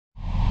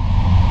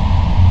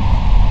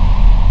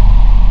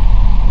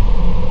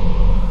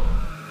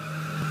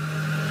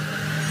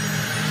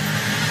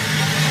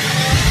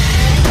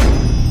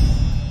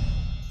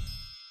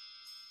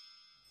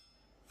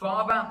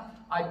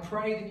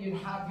pray that you'd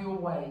have your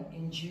way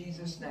in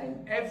Jesus'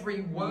 name.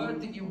 Every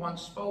word that you want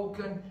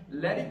spoken,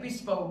 let it be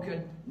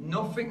spoken,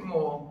 nothing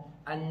more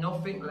and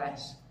nothing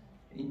less.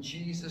 In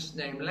Jesus'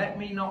 name. Let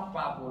me not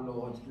babble,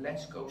 Lord.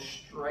 Let's go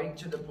straight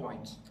to the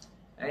point.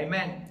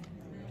 Amen.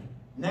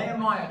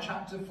 Nehemiah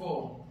chapter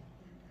 4.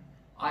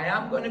 I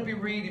am going to be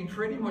reading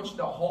pretty much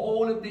the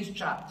whole of this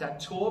chapter,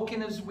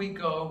 talking as we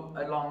go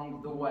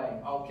along the way,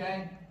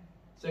 okay?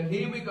 So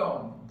here we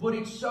go. But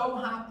it so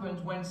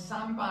happened when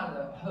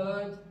Sanballat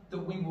heard that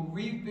we were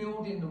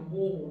rebuilding the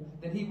wall,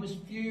 that he was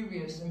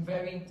furious and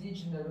very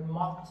indignant and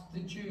mocked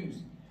the Jews.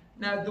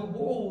 Now the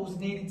walls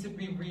needed to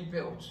be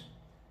rebuilt.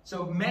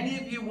 So many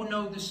of you will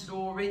know the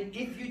story.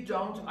 If you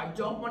don't, I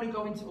don't want to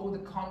go into all the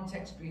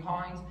context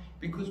behind,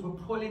 because we're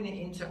pulling it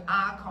into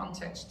our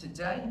context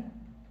today.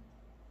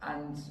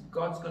 And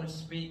God's going to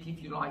speak,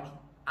 if you like,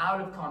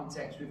 out of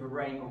context with a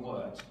rhema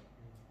word.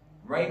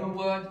 Rhema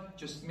word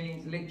just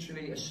means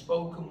literally a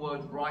spoken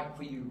word right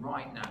for you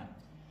right now.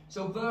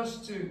 So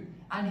verse 2,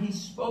 and he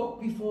spoke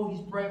before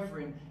his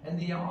brethren and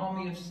the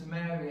army of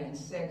Samaria and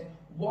said,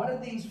 what are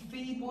these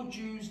feeble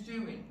Jews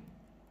doing?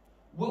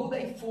 Will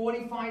they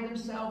fortify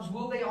themselves?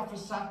 Will they offer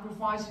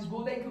sacrifices?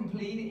 Will they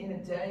complete it in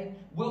a day?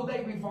 Will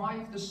they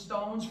revive the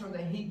stones from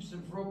the heaps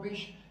of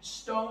rubbish,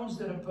 stones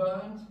that are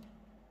burned?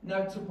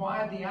 Now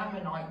Tobiah the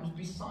Ammonite was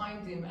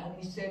beside him, and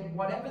he said,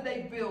 whatever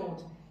they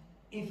build,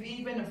 if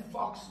even a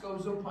fox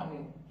goes up on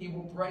it, he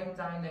will break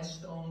down their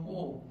stone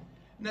wall.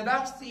 Now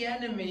that's the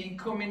enemy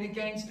coming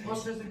against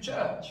us as a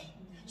church.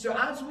 So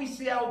as we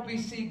see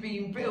LBC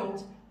being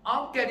built,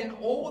 I'm getting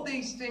all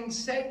these things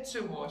said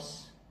to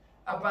us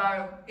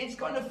about it's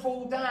going to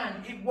fall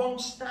down, it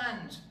won't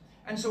stand.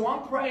 And so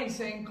I'm praying,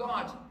 saying,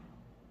 God,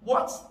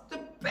 what's the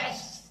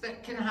best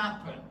that can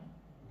happen?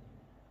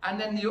 And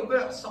then the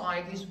other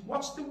side is,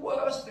 what's the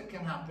worst that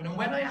can happen? And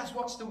when I ask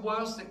what's the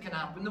worst that can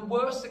happen, the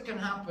worst that can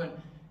happen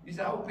is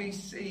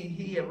LBC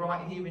here,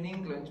 right here in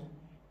England,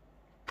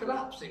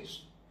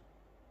 collapses.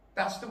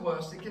 That's the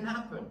worst that can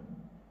happen.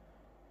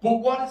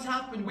 But what has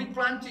happened? We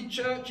planted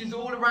churches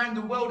all around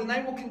the world, and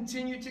they will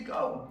continue to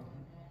go.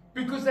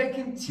 Because they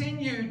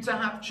continue to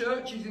have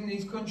churches in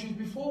these countries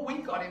before we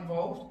got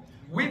involved.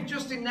 We've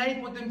just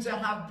enabled them to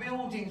have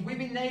buildings.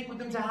 We've enabled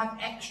them to have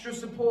extra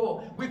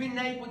support. We've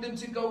enabled them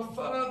to go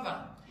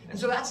further. And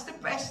so that's the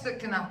best that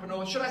can happen.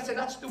 Or should I say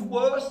that's the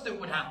worst that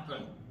would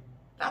happen.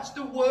 That's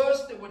the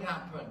worst that would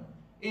happen.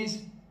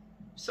 Is,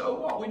 so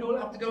what? We'd all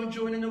have to go and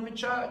join another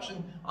church.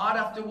 And I'd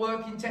have to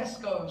work in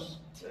Tesco's.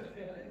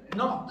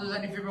 Not there's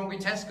anything wrong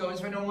with Tesco's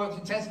if anyone works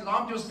in Tesco's.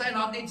 I'm just saying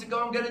I need to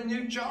go and get a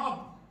new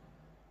job.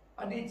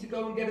 I need to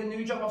go and get a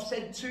new job. I've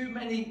said too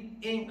many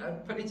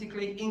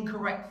politically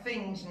incorrect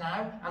things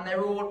now, and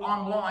they're all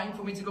online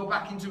for me to go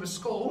back into a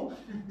school.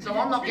 So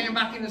I'm not getting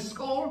back into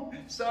school.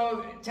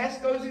 So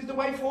Tesco's is the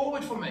way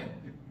forward for me.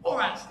 Or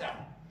Asda.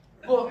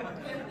 But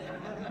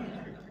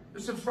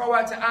just to throw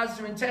out to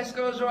Asda and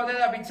Tesco's right there,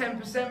 that'd be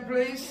 10%,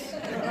 please.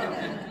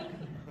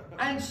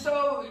 And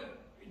so,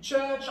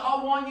 church,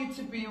 I want you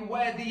to be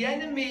aware the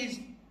enemy is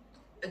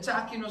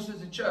attacking us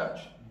as a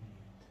church.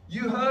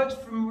 You heard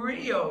from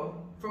Rio.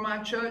 From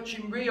our church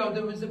in Rio,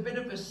 there was a bit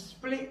of a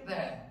split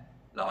there.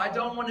 Like, I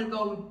don't want to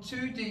go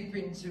too deep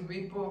into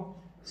it, but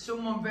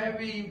someone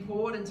very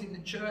important in the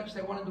church,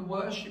 they're one of the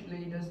worship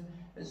leaders,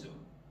 has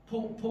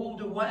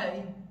pulled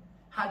away,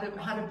 had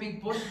a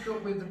big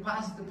bust-up with the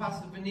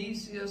Pastor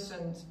Vinicius,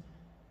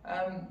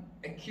 and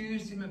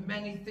accused him of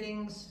many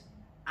things,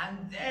 and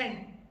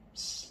then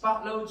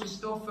spat loads of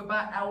stuff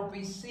about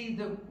LBC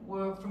that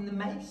were from the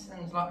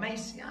Masons, like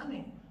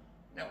Messianic.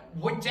 No,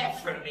 we're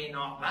definitely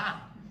not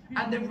that.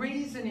 And the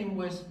reasoning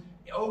was,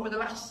 over the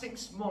last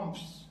 6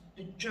 months,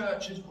 the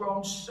church has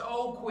grown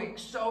so quick,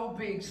 so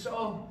big,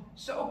 so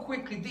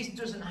quickly. This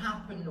doesn't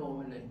happen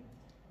normally.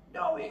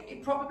 No,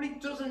 it probably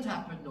doesn't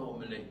happen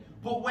normally.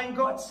 But when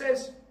God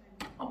says,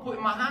 I'm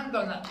putting my hand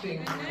on that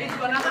thing, it's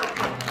going to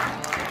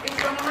happen.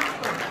 It's going to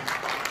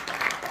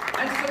happen.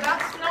 And so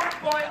that's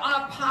not by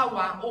our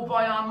power or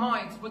by our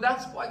might, but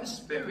that's by the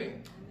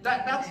Spirit.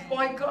 That's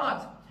by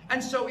God.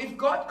 And so if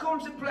God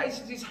comes and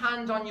places his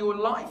hand on your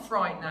life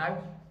right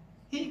now,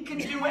 he can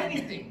do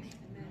anything.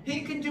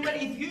 He can do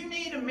anything. If you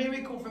need a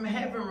miracle from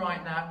heaven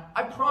right now,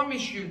 I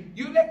promise you,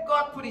 you let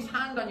God put his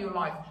hand on your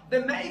life.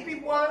 There may be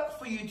work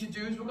for you to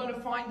do, as we're going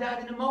to find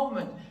out in a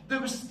moment. There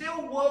was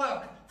still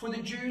work for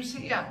the Jews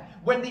here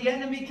when the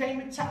enemy came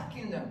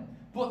attacking them.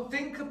 But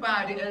think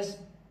about it as,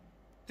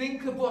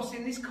 think of us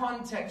in this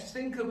context.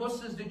 Think of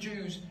us as the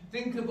Jews.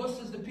 Think of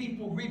us as the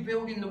people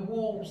rebuilding the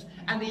walls.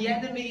 And the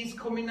enemy is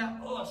coming at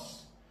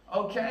us.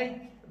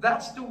 Okay?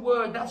 That's the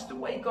word. That's the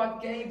way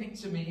God gave it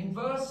to me. In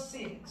verse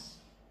 6.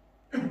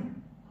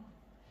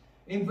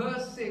 In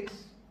verse 6.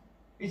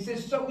 It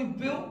says, so we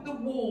built the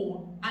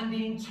wall and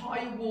the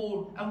entire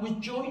wall and was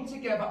joined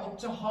together up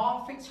to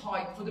half its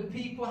height, for the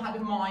people had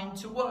a mind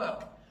to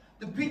work.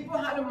 The people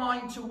had a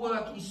mind to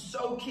work is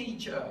so key,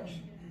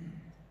 church.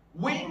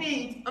 We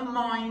need a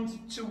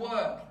mind to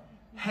work.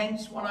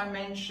 Hence what I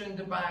mentioned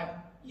about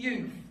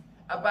youth,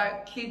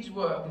 about kids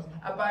workers,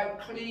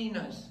 about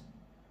cleaners.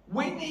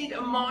 We need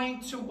a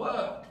mind to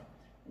work.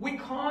 We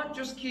can't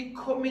just keep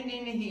coming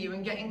in here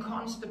and getting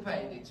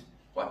constipated.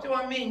 What do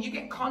I mean? You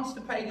get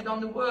constipated on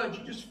the word.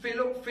 You just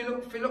fill up, fill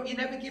up, fill up. You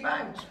never give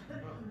out.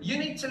 You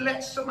need to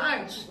let some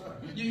out.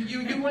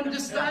 You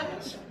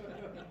understand?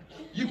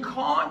 You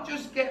can't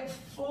just get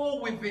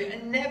full with it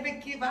and never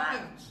give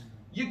out.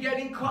 You're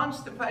getting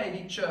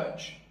constipated,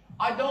 church.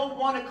 I don't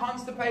want a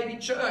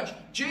constipated church.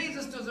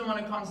 Jesus doesn't want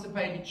a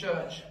constipated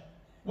church.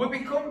 We'll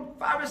become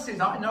Pharisees.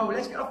 I know,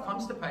 let's get off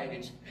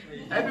constipated.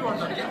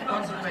 Everyone's got to get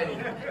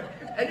constipated.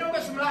 Anyone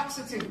got some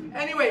laxative?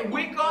 Anyway,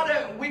 we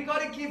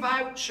gotta give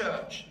out,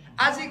 church.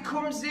 As it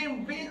comes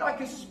in, be like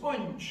a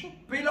sponge.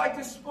 Be like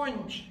a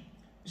sponge.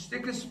 You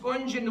stick a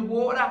sponge in the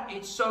water,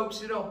 it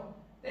soaks it up.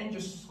 Then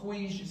just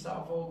squeeze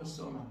yourself over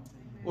summer.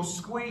 Or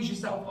squeeze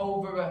yourself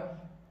over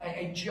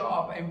a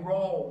job, a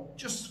role.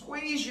 Just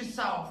squeeze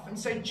yourself and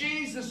say,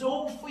 Jesus,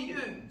 all for you.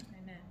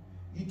 Amen.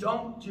 You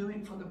don't do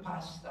it for the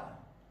pastor.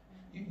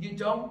 You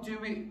don't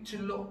do it to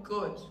look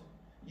good.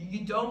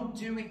 You don't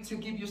do it to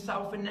give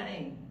yourself a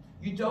name.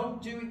 You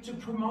don't do it to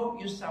promote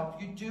yourself.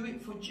 You do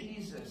it for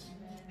Jesus.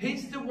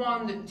 He's the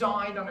one that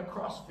died on a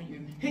cross for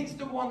you. He's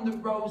the one that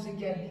rose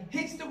again.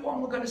 He's the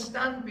one we're going to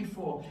stand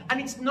before. And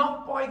it's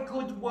not by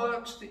good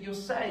works that you're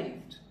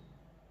saved.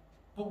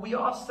 But we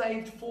are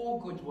saved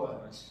for good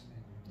works.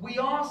 We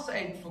are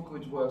saved for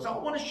good works. I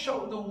want to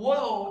show the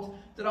world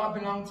that I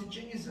belong to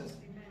Jesus.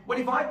 Well,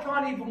 if I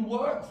can't even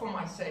work for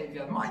my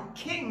Saviour, my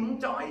King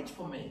died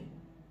for me.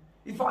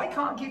 If I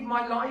can't give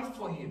my life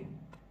for him,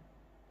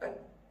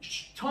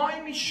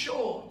 time is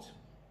short.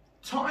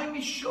 Time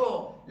is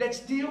short. Let's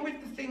deal with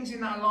the things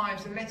in our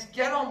lives and let's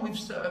get on with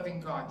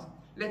serving God.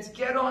 Let's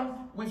get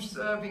on with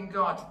serving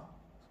God.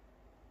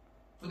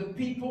 For the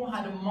people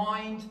had a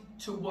mind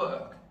to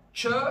work.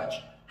 Church,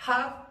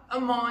 have a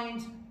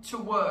mind to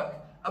work.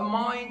 A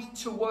mind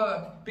to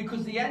work.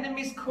 Because the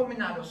enemy's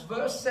coming at us.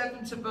 Verse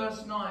 7 to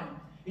verse 9.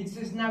 It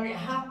says, now it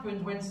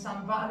happened when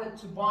Sanballat,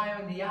 Tobiah,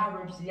 and the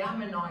Arabs, the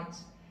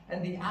Ammonites,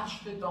 and the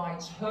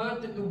Ashdodites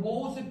heard that the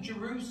walls of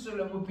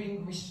Jerusalem were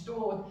being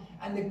restored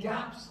and the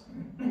gaps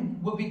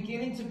were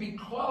beginning to be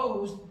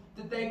closed,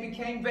 that they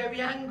became very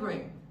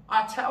angry.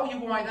 I tell you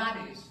why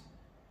that is.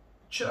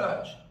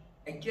 Church,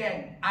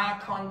 again, our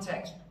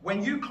context.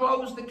 When you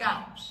close the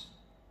gaps,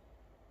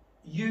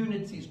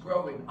 unity is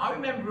growing. I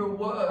remember a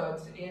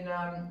word in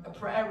a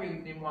prayer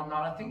evening one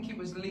night. I think it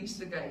was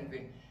Lisa gave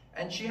it.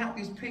 And she had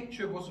this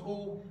picture of us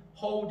all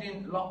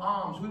holding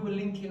arms. We were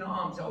linking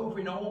arms. Over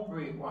in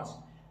Albury it was.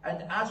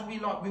 And as we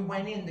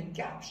went in, the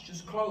gaps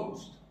just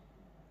closed.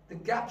 The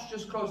gaps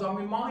just closed. I'm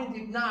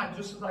reminded now,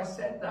 just as I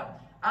said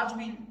that, as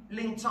we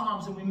linked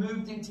arms and we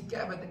moved in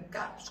together, the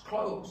gaps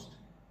closed.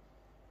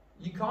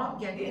 You can't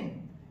get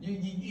in.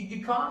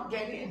 You can't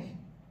get in.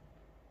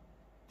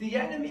 The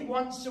enemy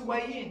wants to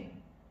weigh in.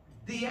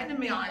 The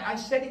enemy, I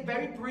said it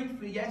very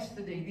briefly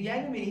yesterday, the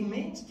enemy, he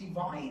means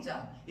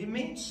divider. It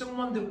means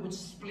someone that would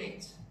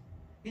split.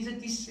 He's a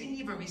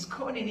deceiver, he's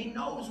cunning, he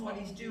knows what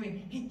he's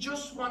doing. He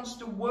just wants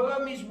to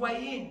worm his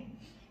way in.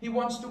 He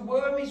wants to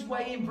worm his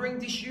way in, bring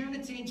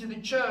disunity into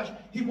the church.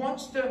 He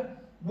wants to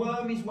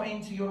worm his way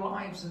into your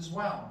lives as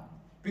well.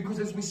 Because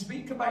as we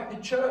speak about the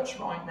church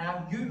right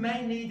now, you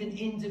may need an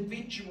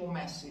individual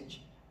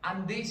message.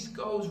 And this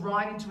goes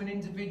right into an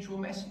individual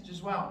message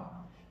as well.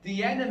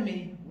 The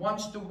enemy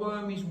wants to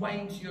worm his way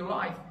into your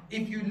life.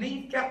 If you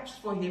leave gaps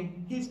for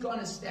him, he's going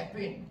to step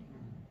in.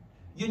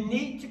 You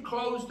need to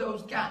close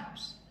those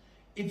gaps.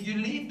 If you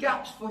leave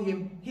gaps for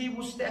him, he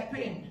will step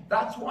in.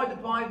 That's why the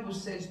Bible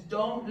says,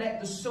 don't let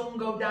the sun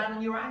go down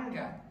in your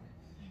anger.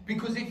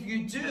 Because if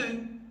you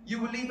do, you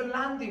will leave a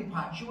landing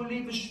patch. You will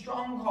leave a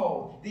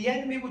stronghold. The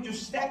enemy will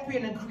just step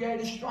in and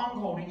create a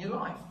stronghold in your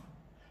life.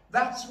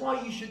 That's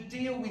why you should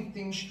deal with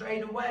things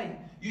straight away.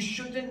 You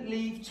shouldn't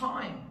leave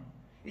time.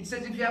 It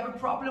says if you have a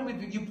problem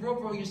with your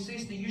brother or your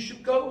sister, you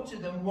should go to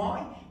them.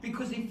 Why?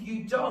 Because if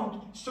you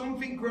don't,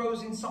 something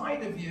grows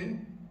inside of you.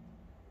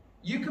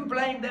 You can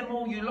blame them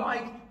all you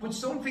like, but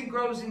something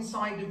grows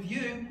inside of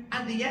you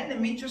and the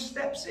enemy just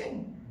steps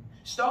in.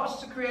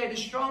 Starts to create a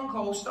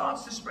stronghold,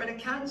 starts to spread a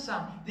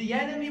cancer. The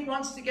enemy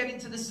wants to get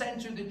into the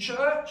center of the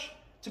church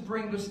to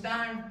bring us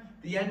down.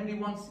 The enemy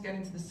wants to get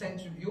into the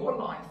center of your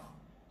life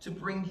to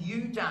bring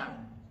you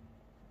down.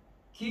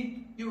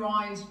 Keep your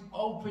eyes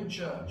open,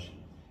 church.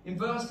 In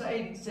verse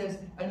 8 it says,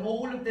 and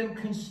all of them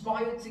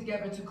conspired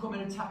together to come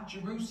and attack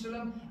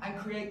Jerusalem and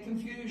create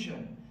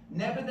confusion.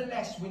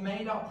 Nevertheless, we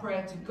made our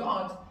prayer to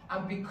God,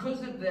 and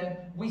because of them,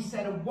 we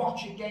set a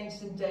watch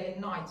against them day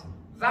and night.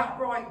 That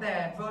right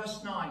there,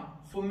 verse 9,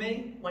 for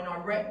me, when I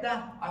read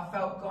that, I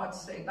felt God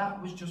say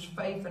that was just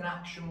faith and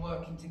action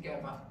working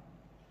together.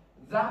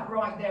 That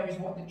right there is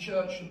what the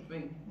church should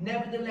be.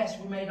 Nevertheless,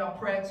 we made our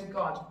prayer to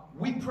God.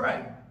 We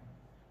pray.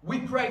 We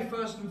pray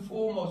first and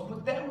foremost.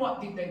 But then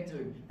what did they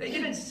do? They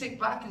didn't sit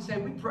back and say,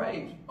 we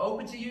prayed.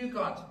 Over to you,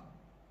 God.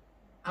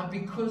 And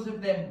because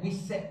of them, we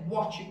set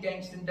watch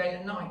against them day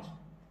and night.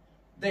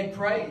 They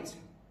prayed.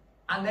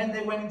 And then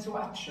they went into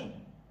action.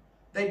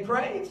 They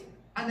prayed.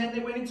 And then they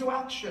went into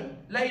action.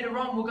 Later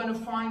on, we're going to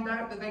find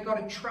out that they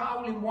got a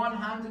trowel in one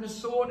hand and a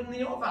sword in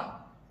the other.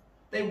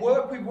 They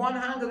work with one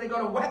hand and they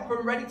got a weapon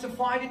ready to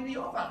fight in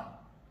the other.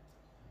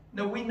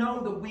 Now, we know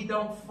that we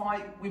don't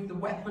fight with the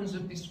weapons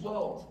of this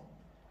world.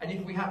 And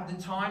if we have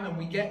the time and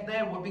we get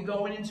there, we'll be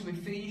going into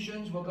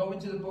Ephesians, we'll go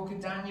into the book of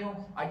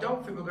Daniel. I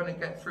don't think we're going to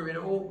get through it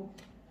all.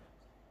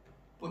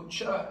 But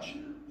church,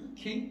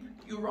 keep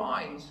your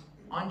eyes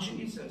on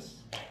Jesus.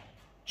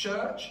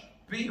 Church,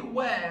 be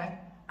aware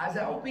as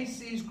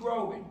LBC is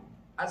growing,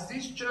 as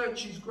this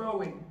church is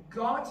growing,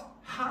 God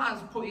has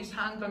put his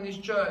hand on this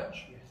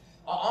church.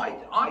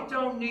 I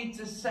don't need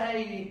to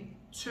say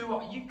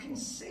you can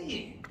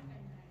see it.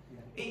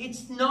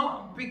 It's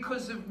not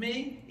because of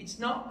me. It's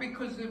not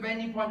because of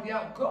anybody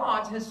else.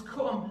 God has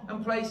come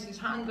and placed his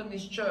hand on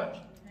this church.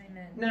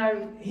 Amen.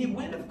 Now, he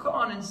would have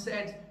gone and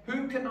said,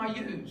 who can I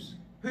use?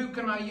 Who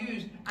can I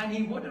use? And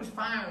he would have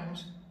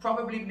found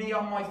probably me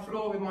on my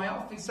floor in my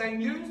office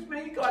saying, use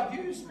me, God,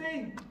 use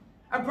me.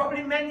 And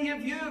probably many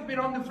of you have been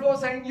on the floor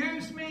saying,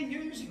 use me,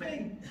 use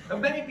me.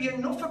 And maybe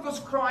enough of us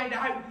cried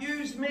out,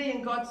 use me.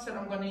 And God said,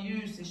 I'm going to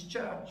use this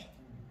church.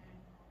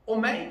 Or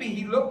maybe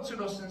he looked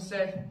at us and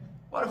said,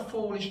 what a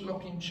foolish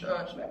looking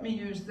church. Let me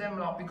use them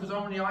lot because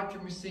only I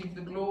can receive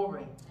the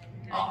glory.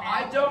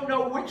 I don't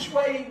know which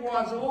way it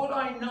was. All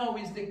I know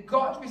is that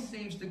God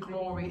receives the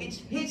glory. It's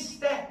his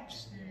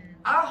steps.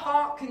 Our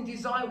heart can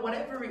desire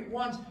whatever it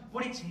wants,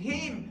 but it's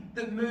him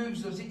that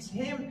moves us. It's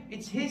him.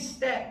 It's his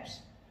steps.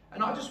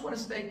 And I just want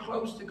to stay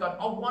close to God.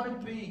 I want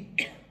to be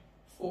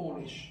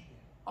foolish.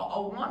 I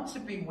want to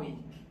be weak.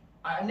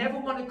 I never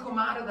want to come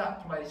out of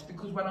that place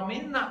because when I'm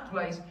in that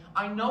place,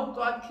 I know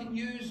God can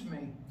use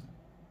me.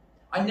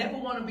 I never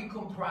want to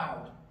become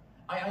proud.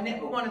 I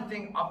never want to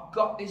think I've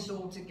got this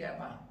all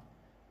together.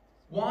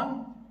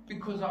 One,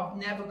 because I've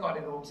never got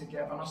it all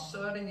together, and I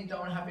certainly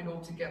don't have it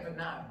all together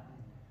now.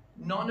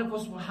 None of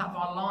us will have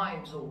our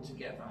lives all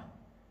together.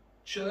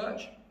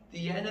 Church,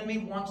 the enemy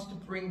wants to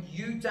bring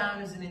you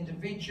down as an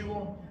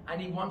individual,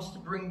 and he wants to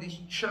bring this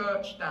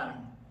church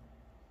down.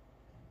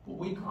 But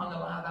we can't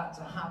allow that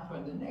to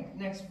happen.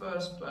 The next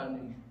verse,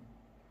 Bernie.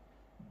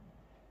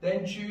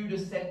 Then Judah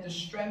said, the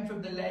strength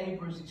of the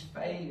laborers is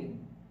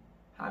failing.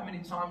 How many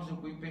times have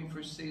we been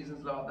through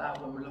seasons like that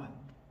when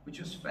we're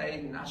just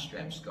failing, our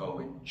strength's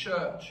going?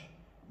 Church,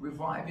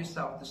 revive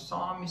yourself. The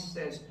psalmist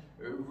says,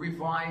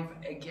 revive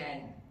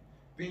again.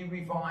 Be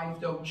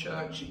revived, O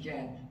church,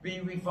 again.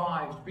 Be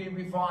revived, be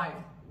revived.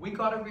 We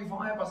got to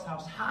revive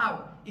ourselves.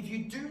 How? If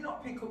you do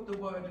not pick up the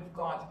word of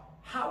God,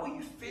 how are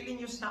you filling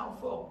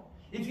yourself up?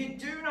 If you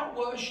do not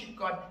worship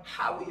God,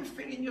 how are you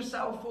filling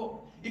yourself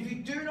up? If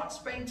you do not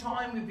spend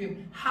time with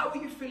him, how are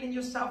you filling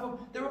yourself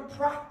up? There are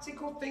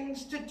practical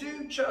things to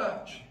do,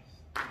 church.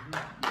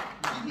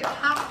 You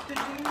have to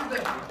do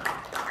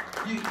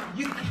them.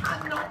 You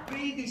cannot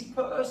be this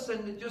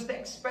person that just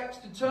expects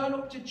to turn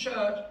up to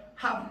church,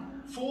 have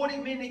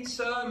 40-minute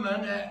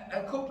sermon,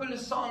 a couple of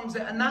songs,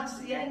 and that's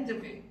the end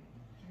of it.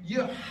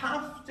 You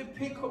have to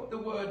pick up the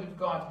word of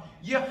God.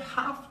 You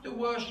have to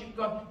worship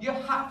God. You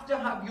have to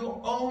have your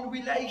own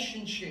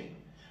relationship.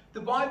 The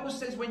Bible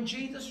says when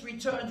Jesus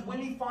returns, will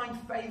he find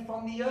faith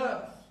on the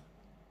earth?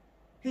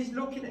 He's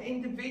looking at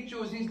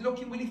individuals. He's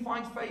looking, will he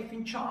find faith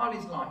in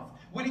Charlie's life?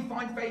 Will he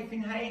find faith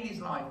in Haley's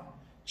life?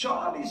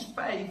 Charlie's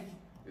faith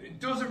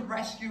doesn't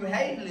rescue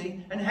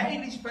Haley, and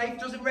Haley's faith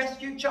doesn't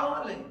rescue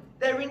Charlie.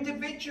 They're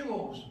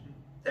individuals.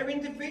 They're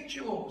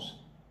individuals.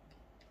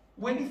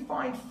 Will he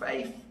find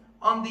faith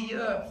on the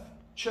earth?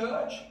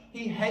 Church,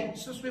 he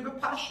hates us with a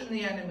passion,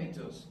 the enemy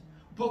does.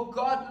 But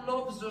God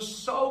loves us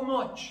so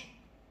much,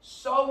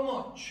 so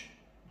much.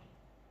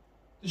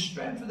 The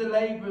strength of the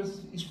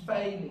laborers is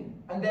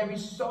failing, and there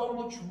is so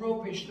much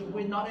rubbish that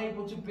we're not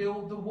able to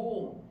build the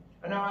wall.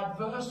 And our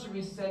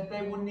adversaries said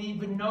they will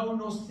neither know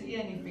nor see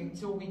anything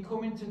till we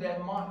come into their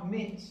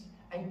midst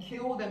and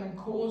kill them and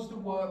cause the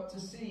work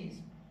to cease.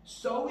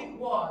 So it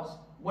was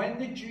when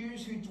the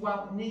Jews who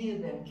dwelt near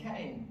them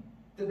came,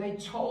 that they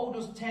told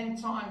us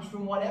 10 times,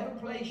 from whatever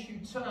place you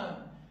turn,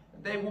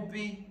 they will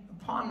be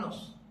upon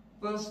us.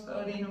 Verse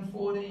 13 and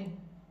 14.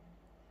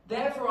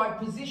 Therefore I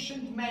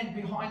positioned men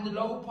behind the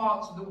lower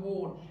parts of the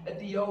wall at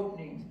the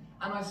openings,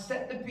 and I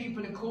set the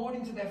people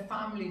according to their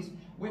families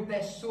with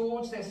their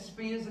swords, their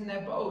spears, and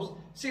their bows.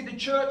 See, the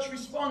church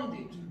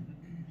responded.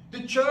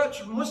 The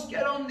church must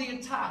get on the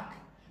attack.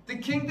 The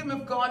kingdom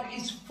of God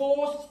is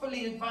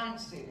forcefully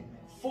advancing.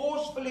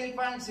 Forcefully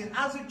advancing.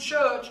 As a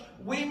church,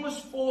 we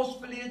must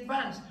forcefully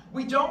advance.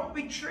 We don't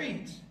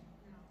retreat.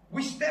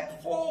 We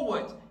step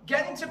forward,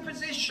 get into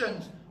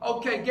positions.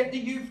 Okay, get the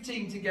youth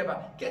team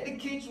together, get the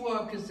kids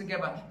workers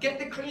together, get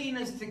the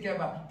cleaners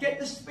together, get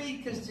the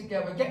speakers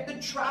together, get the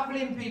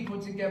traveling people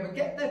together,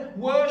 get the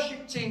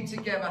worship team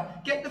together,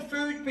 get the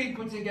food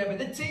people together,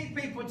 the tea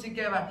people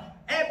together.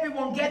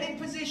 Everyone get in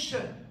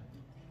position.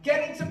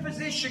 Get into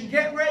position.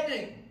 Get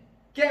ready.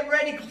 Get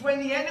ready, because when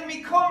the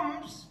enemy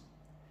comes,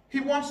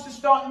 he wants to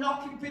start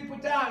knocking people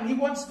down. He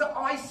wants to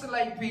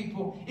isolate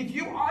people. If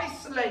you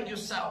isolate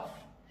yourself,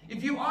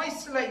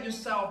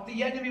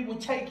 the enemy will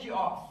take you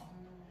off.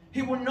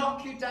 He will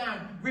knock you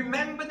down.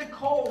 Remember the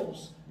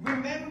coals.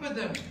 Remember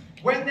them.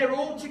 When they're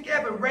all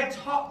together, red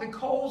hot, the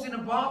coals in a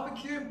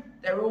barbecue,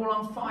 they're all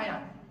on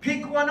fire.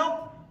 Pick one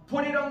up,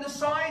 put it on the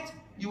side,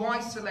 you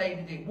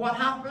isolated it. What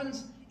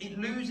happens? It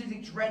loses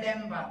its red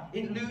ember.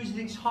 It loses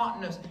its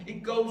hotness.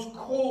 It goes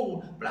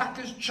cold, black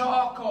as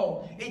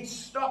charcoal. It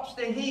stops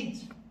the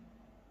heat.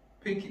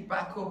 Pick it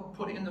back up,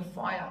 put it in the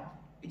fire.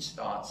 It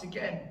starts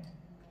again.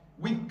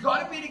 We've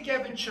got to be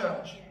together,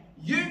 church.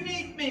 You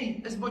need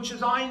me as much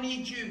as I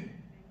need you.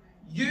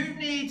 You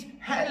need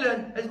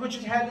Helen as much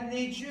as Helen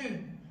needs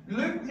you.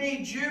 Luke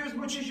needs you as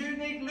much as you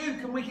need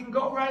Luke. And we can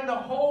go around the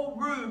whole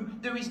room.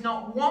 There is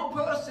not one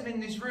person in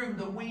this room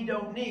that we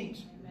don't need.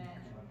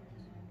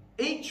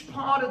 Each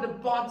part of the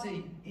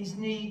body is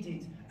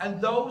needed.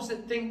 And those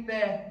that think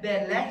they're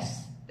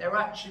less, they're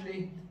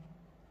actually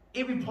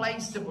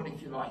irreplaceable,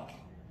 if you like.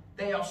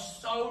 They are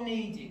so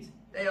needed.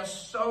 They are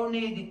so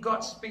needed.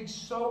 God speaks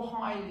so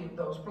highly of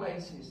those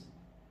places.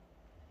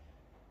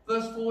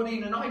 Verse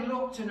 14, and I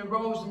looked and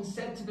arose and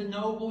said to the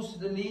nobles, to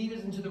the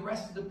leaders, and to the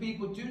rest of the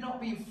people, do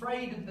not be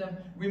afraid of them.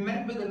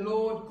 Remember the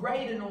Lord,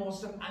 great and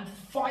awesome, and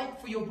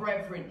fight for your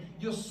brethren,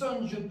 your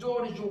sons, your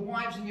daughters, your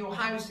wives, and your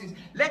houses.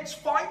 Let's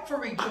fight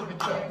for each other,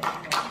 church.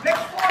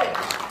 Let's fight.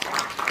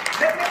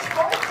 Let's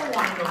fight for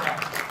one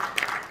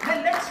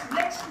another.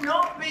 Let's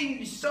not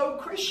be so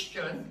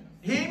Christian.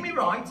 Hear me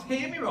right,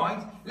 hear me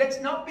right. Let's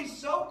not be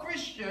so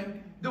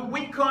Christian that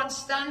we can't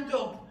stand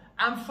up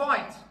and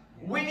fight.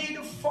 We need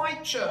to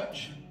fight,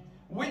 church.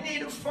 We need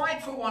to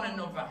fight for one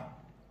another.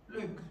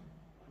 Luke,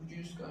 would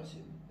you just go and sit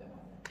there?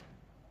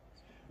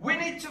 We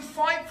need to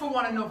fight for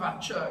one another,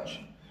 church.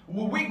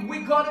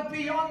 We got to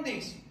be on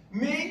this.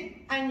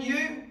 Me and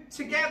you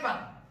together.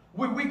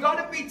 We got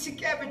to be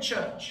together,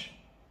 church.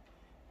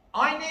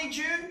 I need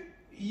you.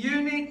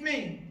 You need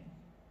me.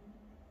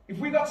 If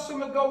we got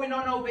something going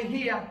on over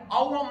here,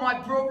 I want my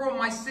brother or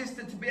my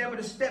sister to be able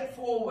to step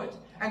forward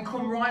and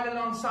come right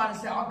alongside and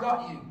say, I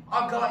got you,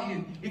 I got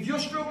you. If you're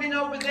struggling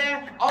over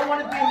there, I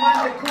want to be a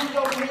man that comes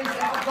over here and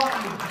says,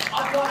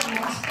 I got you,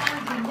 I'm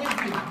standing with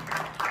you.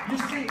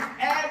 You see,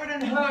 Aaron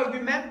and Hur,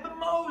 remember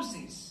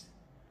Moses?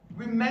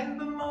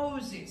 Remember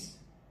Moses?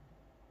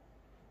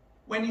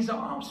 When his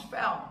arms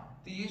fell,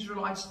 the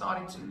Israelites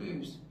started to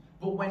lose.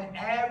 But when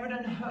Aaron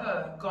and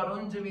Hur got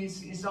under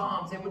his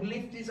arms, they would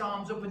lift his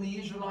arms up and the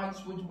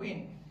Israelites would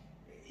win.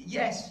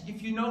 Yes,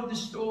 if you know the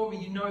story,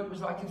 you know it was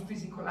like a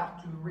physical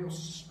act with a real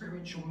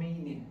spiritual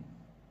meaning.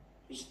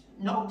 It's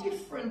no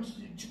different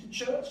to the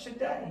church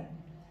today.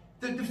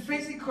 The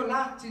physical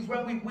act is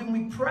when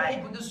we pray,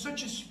 but there's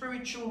such a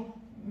spiritual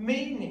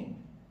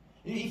meaning.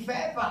 If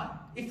ever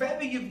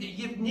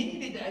you've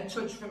needed a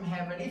touch from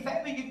heaven, if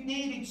ever you've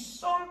needed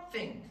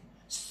something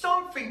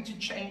to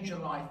change your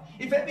life,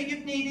 if ever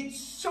you've needed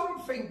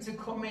something to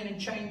come in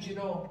and change it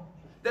all,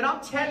 then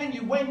I'm telling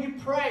you, when you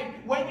pray,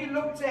 when you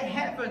look to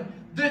heaven,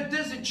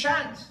 there's a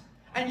chance.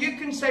 And you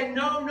can say,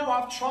 no,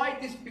 I've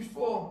tried this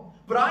before.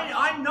 But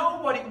I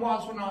know what it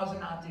was when I was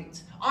an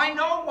addict. I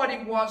know what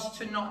it was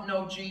to not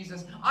know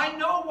Jesus. I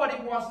know what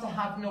it was to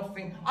have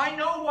nothing. I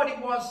know what it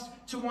was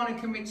to want to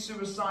commit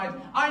suicide.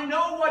 I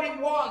know what it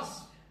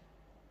was.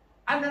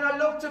 And then I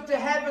looked up to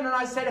heaven and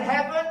I said,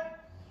 heaven,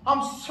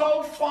 I'm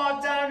so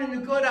far down in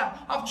the gutter.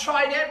 I've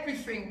tried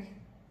everything.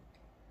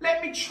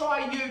 Let me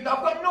try you. I've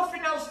got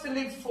nothing else to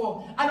live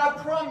for. And I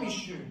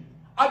promise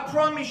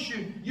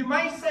you, you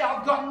may say,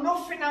 I've got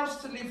nothing else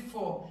to live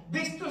for.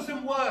 This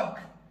doesn't work.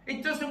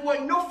 It doesn't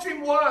work.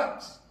 Nothing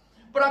works.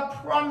 But I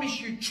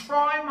promise you,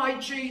 try my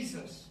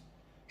Jesus.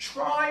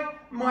 Try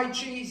my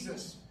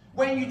Jesus.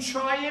 When you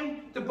try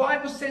him, the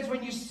Bible says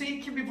when you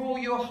seek him with all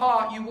your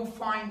heart, you will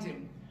find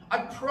him. I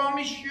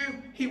promise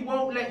you, he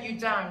won't let you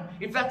down.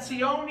 If that's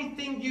the only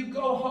thing you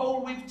go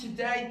home with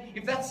today,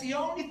 if that's the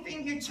only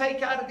thing you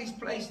take out of this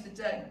place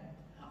today,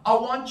 I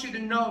want you to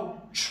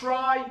know,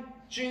 try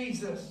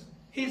Jesus.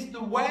 He's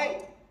the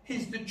way,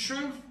 he's the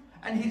truth,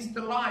 and he's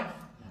the life.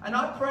 And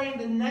I pray in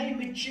the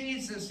name of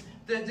Jesus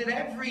that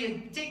every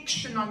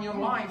addiction on your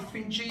life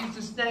in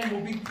Jesus' name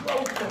will be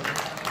broken.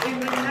 In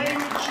the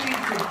name of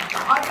Jesus,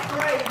 I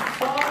pray,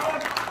 Father,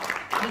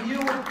 that you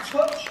will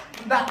touch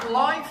that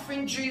life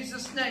in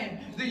Jesus' name,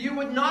 that you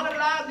would not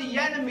allow the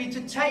enemy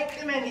to take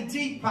them any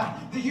deeper,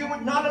 that you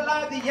would not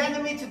allow the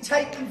enemy to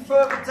take them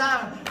further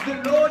down.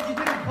 That, Lord, you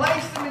didn't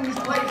place them in this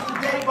place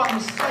today by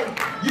mistake.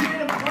 You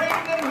didn't bring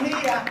them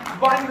here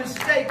by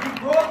mistake. You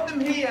brought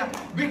them here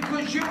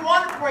because you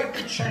want to break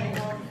the chains.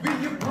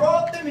 You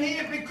brought them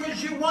here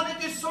because you want to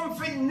do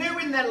something new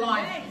in their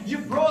life. You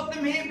brought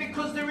them here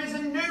because there is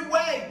a new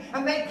way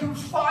and they can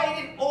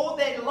fight it all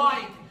their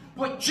life.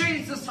 But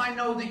Jesus, I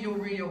know that you're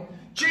real.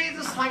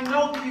 Jesus, I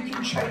know that you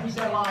can change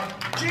their life.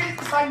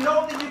 Jesus, I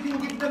know that you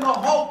can give them a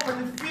hope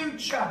and a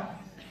future.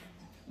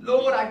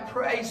 Lord, I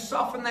pray,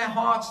 soften their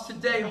hearts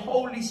today.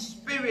 Holy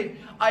Spirit,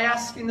 I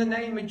ask in the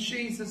name of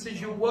Jesus,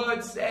 as your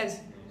word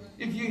says,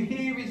 if you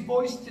hear his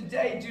voice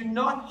today, do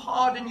not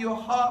harden your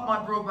heart,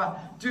 my brother.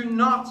 Do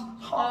not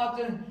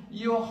harden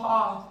your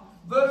heart.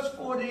 Verse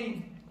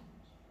 14,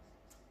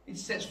 it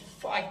says,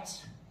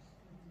 fight.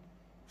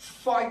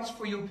 Fight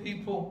for your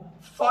people.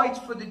 Fight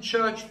for the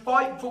church.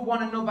 Fight for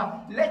one another.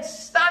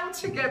 Let's stand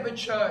together,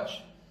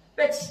 church.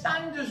 Let's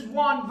stand as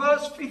one.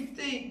 Verse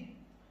 15.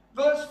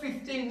 Verse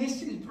 15,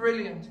 this is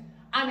brilliant.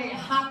 And it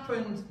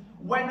happened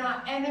when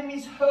our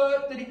enemies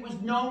heard that it was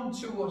known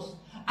to us,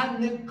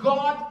 and that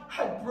God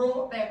had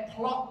brought their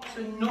plot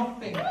to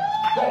nothing,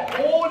 that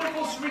all of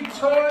us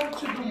returned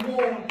to the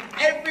wall,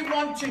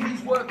 everyone to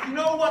his work. You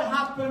know what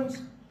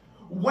happens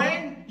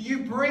when you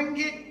bring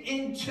it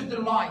into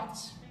the light?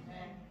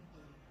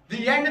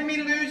 The enemy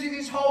loses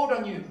his hold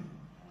on you.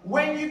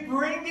 When you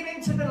bring it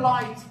into the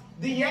light,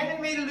 the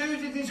enemy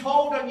loses his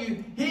hold on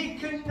you. He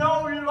can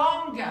no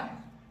longer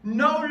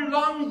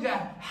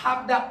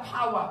have that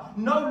power,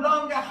 no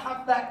longer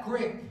have that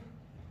grip.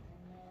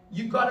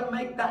 You've got to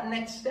make that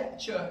next step,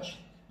 church.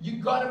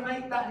 You've got to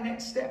make that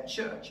next step,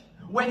 church.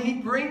 When he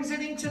brings it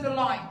into the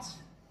light,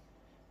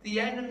 the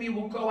enemy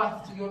will go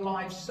after your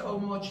life so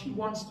much. He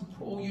wants to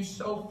pull you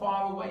so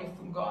far away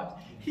from God.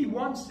 He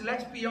wants to,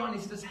 let's be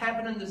honest, there's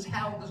heaven and there's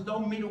hell. There's no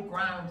middle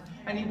ground.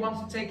 And he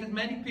wants to take as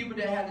many people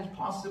to hell as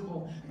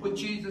possible. But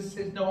Jesus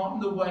says, no, I'm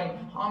the way,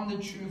 I'm the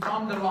truth,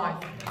 I'm the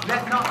life.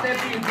 Let not there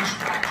be a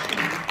distraction.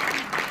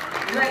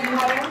 Let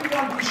not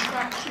anyone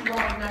distract you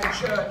right now,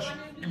 church.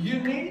 You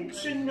need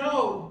to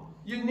know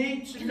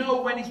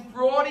when it's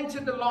brought into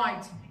the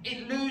light,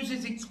 it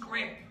loses its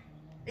grip.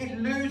 It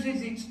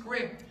loses its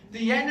grip.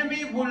 The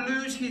enemy will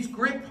lose his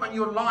grip on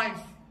your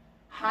life.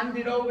 Hand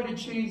it over to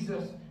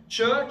Jesus.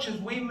 Church, as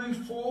we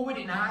move forward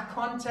in our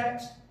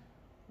context,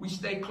 we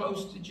stay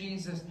close to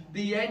Jesus.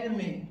 The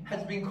enemy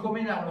has been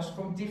coming at us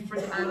from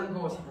different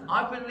angles.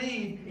 I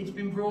believe it's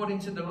been brought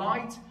into the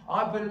light.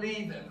 I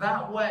believe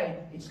that way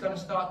it's going to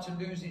start to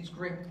lose its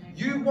grip.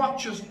 You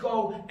watch us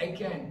go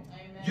again.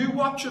 You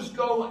watch us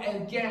go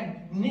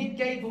again. Nick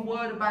gave a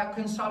word about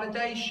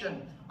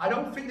consolidation. I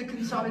don't think the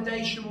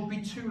consolidation will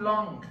be too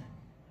long.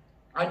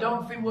 I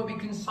don't think we'll be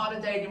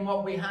consolidating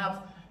what we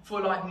have for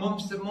like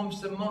months and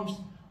months and months.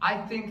 I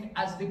think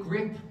as the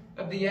grip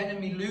of the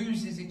enemy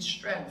loses its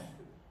strength,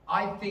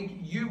 I think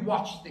you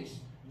watch this.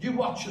 You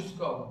watch us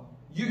go.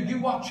 You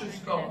watch us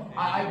go.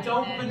 I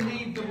don't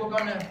believe that we're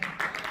going to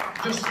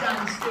just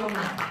stand still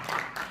now.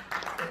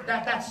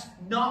 That's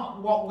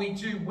not what we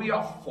do. We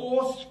are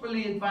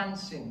forcefully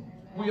advancing.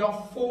 We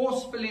are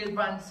forcefully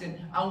advancing.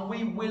 And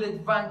we will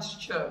advance,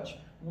 church.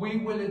 We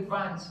will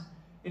advance.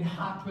 It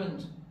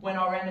happened when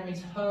our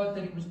enemies heard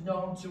that it was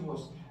known to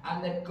us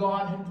and that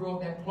God had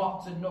brought their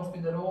plot to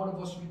nothing, that all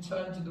of us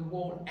returned to the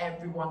wall,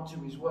 everyone to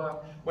his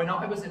work. When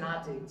I was an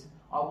addict,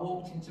 I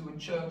walked into a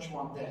church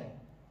one day.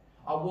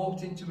 I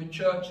walked into a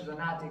church as an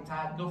addict. I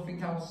had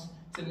nothing else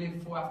to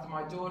live for after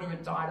my daughter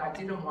had died. I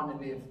didn't want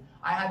to live.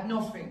 I had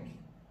nothing.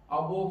 I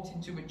walked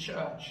into a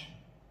church.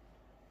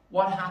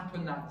 What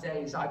happened that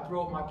day is I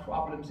brought my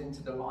problems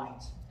into the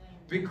light.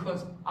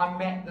 Because I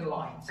met the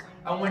light.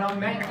 And when I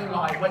met the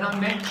light, when I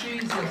met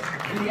Jesus,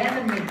 the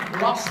enemy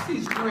lost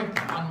his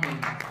grip on me.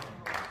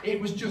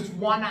 It was just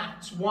one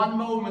act, one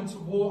moment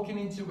of walking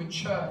into a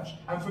church.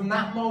 And from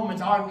that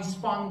moment, I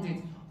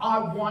responded, I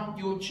want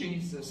your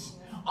Jesus.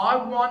 I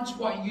want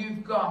what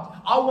you've got.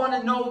 I want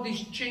to know this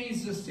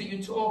Jesus that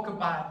you talk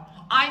about.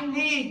 I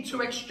need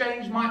to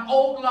exchange my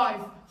old life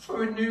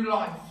for a new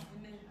life.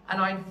 And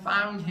I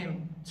found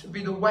him to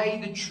be the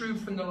way, the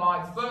truth, and the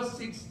life. Verse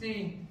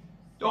 16.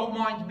 Don't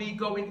mind me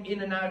going in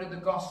and out of the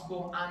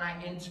gospel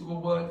and into a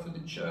word for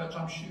the church.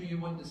 I'm sure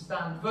you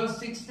understand. Verse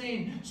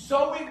 16.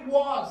 So it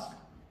was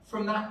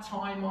from that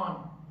time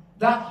on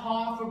that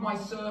half of my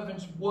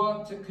servants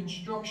worked at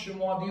construction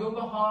while the other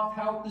half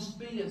held the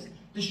spears,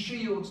 the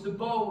shields, the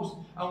bows,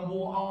 and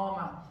wore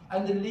armor.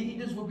 And the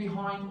leaders were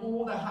behind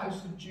all the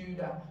house of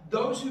Judah.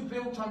 Those who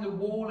built on the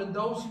wall and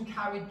those who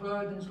carried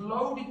burdens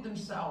loaded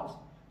themselves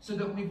so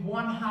that with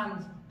one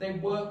hand they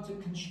worked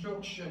at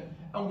construction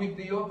and with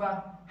the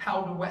other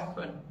held a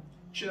weapon.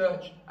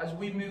 Church, as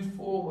we move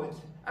forward,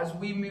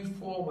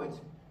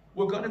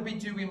 we're going to be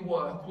doing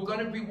work. We're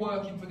going to be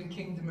working for the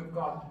kingdom of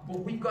God. But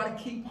we've got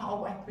to keep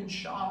our weapons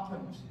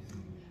sharpened.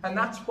 And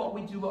that's what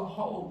we do at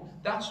home.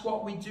 That's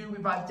what we do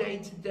with our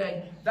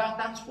day-to-day.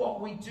 That's what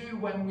we do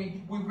when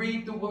we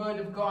read the Word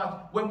of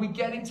God, when we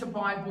get into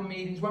Bible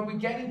meetings, when we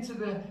get into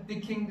the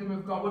kingdom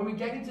of God, when we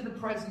get into the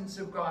presence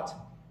of God.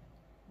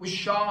 We're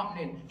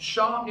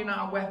sharpening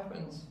our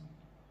weapons.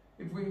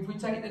 If we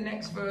take the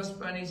next verse,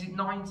 Bernie, is it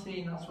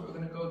 19? That's what we're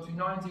going to go to.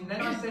 19.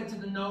 Then I said to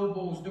the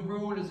nobles, the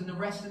rulers, and the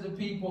rest of the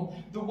people,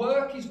 the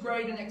work is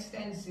great and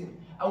extensive,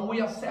 and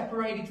we are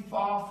separated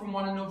far from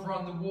one another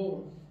on the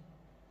wall.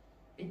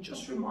 It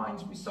just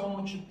reminds me so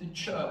much of the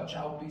church,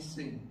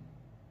 LBC.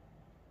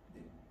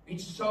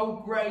 It's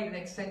so great and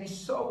extensive. It's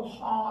so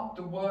hard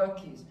the work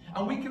is.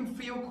 And we can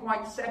feel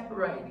quite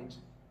separated.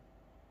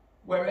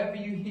 Wherever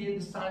you hear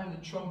the sound of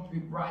the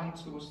trumpet, rally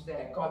to us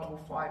there. God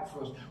will fight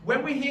for us.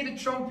 When we hear the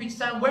trumpet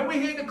sound, when we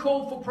hear the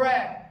call for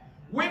prayer,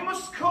 we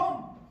must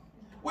come.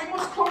 We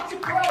must come to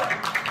pray.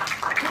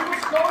 We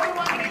must go to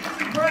our knees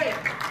and pray.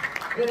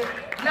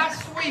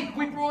 Last week,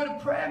 we brought a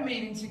prayer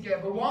meeting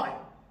together. Why?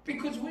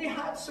 Because we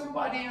had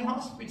somebody in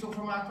hospital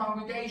from our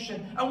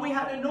congregation, and we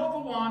had another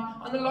one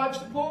on the life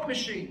support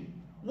machine.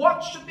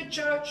 What should the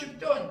church have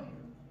done?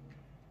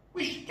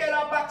 We should get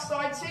our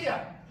backsides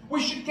here.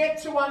 We should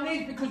get to our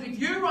knees, because if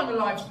you were on the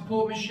life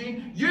support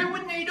machine, you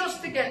would need us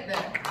to get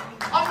there.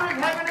 I'm going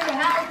to heaven and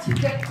hell to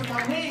get to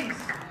my knees.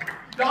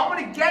 Now I'm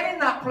going to get in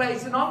that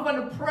place and I'm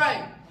going to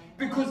pray,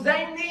 because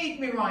they need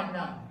me right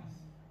now.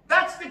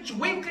 That's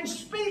we can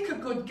speak a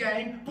good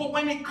game, but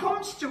when it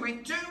comes to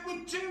it, do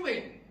we do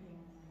it?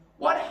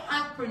 What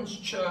happens,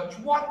 church?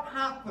 What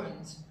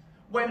happens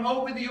when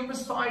over the other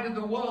side of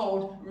the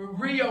world,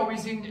 Rio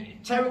is in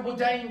terrible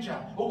danger?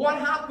 Or what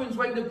happens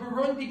when the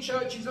Burundi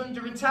church is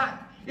under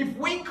attack? If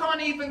we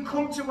can't even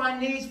come to our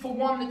knees for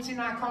one that's in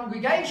our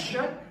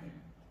congregation,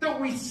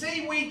 that we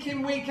see week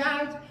in, week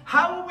out,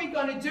 how are we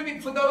going to do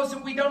it for those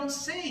that we don't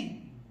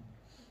see?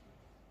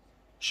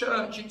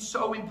 Church, it's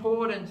so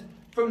important.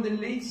 From the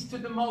least to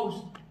the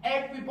most,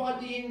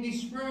 everybody in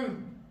this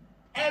room,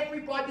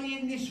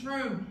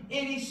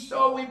 it is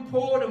so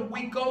important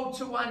we go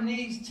to our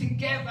knees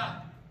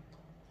together.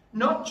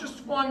 Not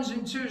just ones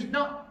and twos,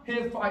 not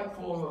here fight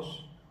for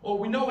us, or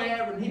we know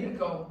Aaron, here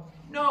go.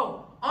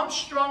 No, I'm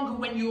stronger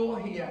when you're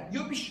here.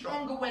 You'll be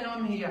stronger when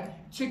I'm here.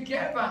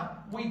 Together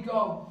we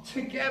go,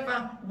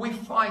 together we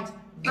fight.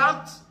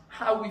 That's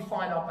how we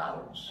fight our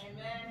battles.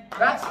 Amen.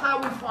 That's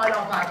how we fight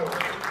our battles.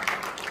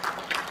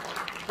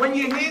 When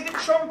you hear the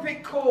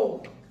trumpet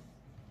call,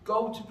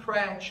 go to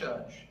prayer,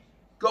 church.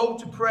 Go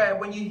to prayer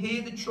when you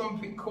hear the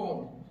trumpet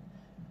call.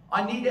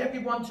 I need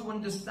everyone to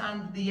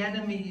understand the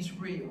enemy is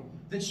real.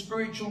 That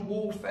spiritual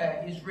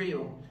warfare is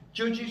real.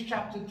 Judges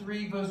chapter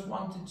 3 verse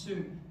 1 to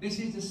 2. This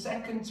is the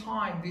second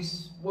time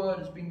this word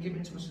has been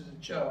given to us as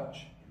a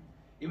church.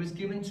 It was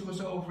given to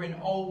us over in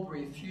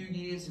Albury a few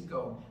years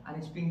ago, and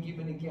it's been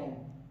given again.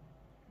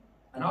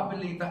 And I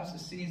believe that's the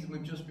season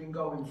we've just been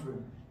going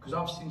through. Because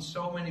I've seen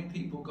so many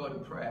people go to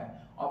prayer.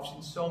 I've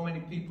seen so many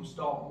people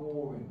start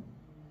warring.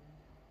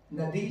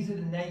 Now these are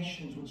the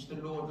nations which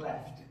the Lord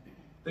left,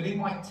 that he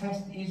might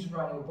test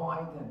Israel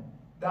by them.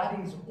 That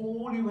is,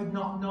 all who had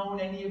not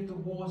known any of the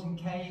wars in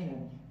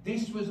Canaan.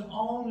 This was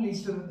only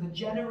so that the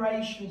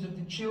generations of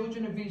the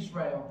children of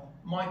Israel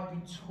might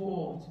be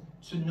taught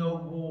to know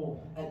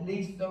war, at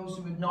least those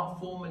who had not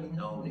formerly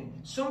known it.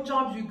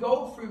 Sometimes we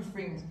go through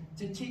things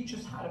to teach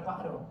us how to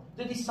battle.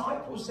 The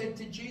disciples said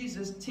to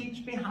Jesus,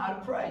 teach me how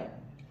to pray.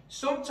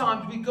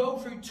 Sometimes we go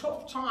through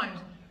tough times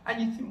and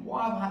you think,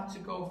 why have I had to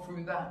go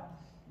through that?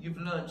 You've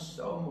learned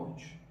so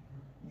much.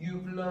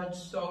 You've learned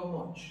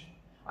so much.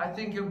 I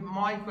think of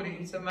Michael,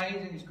 it's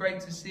amazing, it's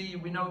great to see you.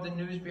 We know the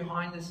news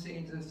behind the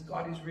scenes as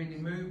God is really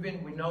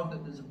moving. We know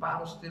that there's a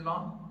battle still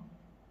on.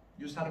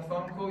 You just had a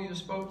phone call, you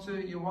spoke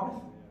to your wife?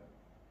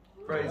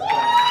 Praise God.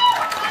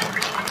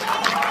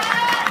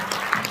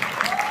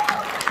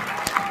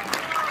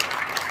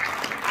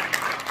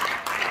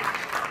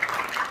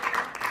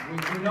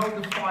 We know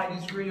the fight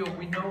is real.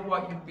 We know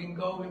what you've been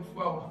going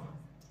through.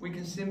 We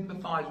can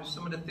sympathize with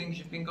some of the things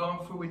you've been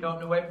going through. We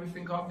don't know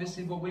everything,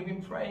 obviously, but we've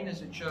been praying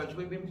as a church.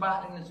 We've been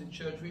battling as a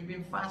church. We've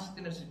been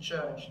fasting as a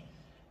church.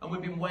 And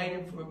we've been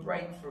waiting for a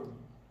breakthrough.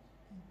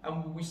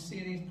 And when we see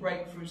these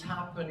breakthroughs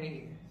happen,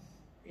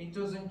 it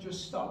doesn't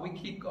just stop. We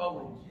keep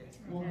going.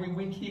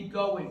 We keep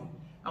going.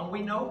 And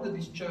we know that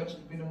this church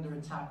has been under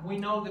attack. We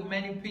know that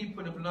many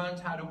people have learned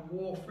how to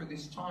war through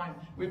this time.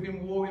 We've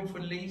been warring for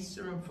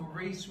Lisa and for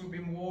Reese. We've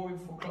been warring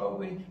for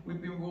Chloe.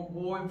 We've been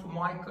warring for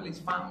Michael, his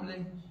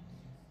family.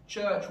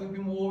 Church, we've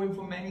been warring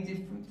for many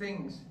different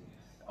things.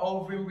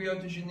 Over in Rio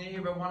de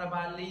Janeiro, one of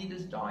our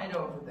leaders died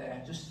over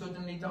there, just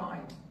suddenly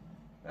died.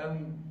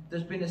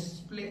 There's been a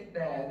split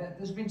there.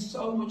 There's been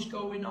so much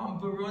going on.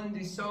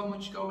 Burundi, so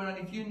much going on.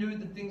 If you knew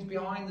the things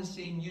behind the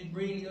scene, you'd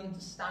really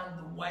understand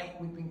the weight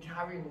we've been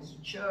carrying as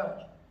a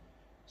church.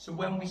 So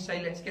when we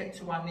say, let's get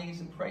to our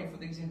knees and pray for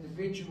these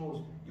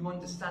individuals, you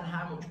understand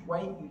how much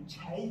weight you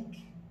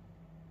take.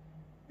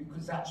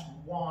 Because that's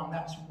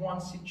one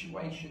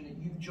situation that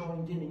you've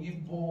joined in and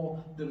you've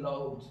bore the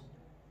load.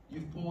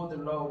 You've bore the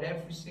load.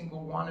 Every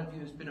single one of you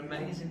has been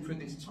amazing through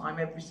this time.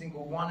 Every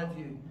single one of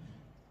you.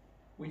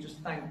 We just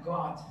thank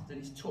God that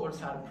he's taught us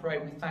how to pray.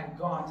 We thank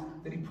God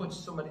that he puts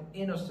somebody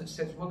in us that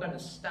says we're going to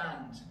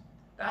stand.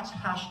 That's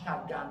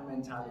hashtag gang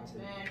mentality.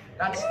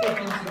 That's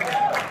sticking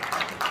together.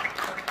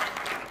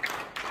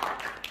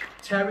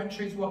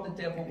 Territory is what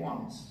the devil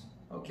wants.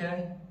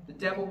 Okay? The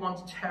devil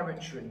wants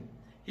territory.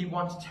 He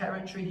wants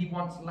territory, he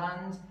wants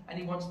land, and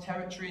he wants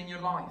territory in your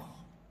life.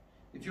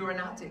 If you're an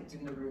addict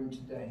in the room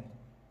today,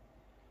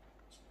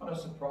 it's not a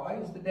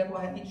surprise. The devil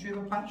hates you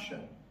with a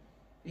passion.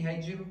 He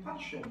hates you with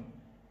passion.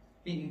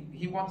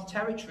 He wants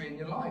territory in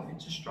your life.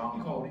 It's a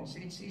stronghold.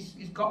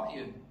 He's got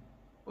you.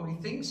 Or he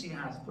thinks he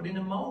has. But in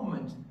a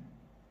moment,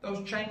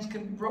 those chains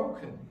can be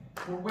broken.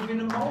 Or within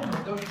a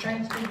moment, those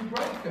chains can be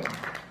broken.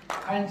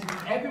 And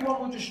everyone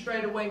will just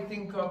straight away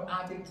think of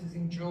addicts as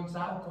in drugs,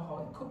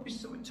 alcohol. It could be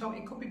something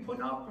totally, it could be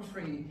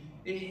pornography.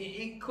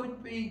 It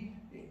could be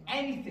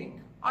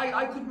anything.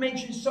 I could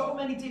mention so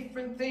many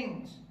different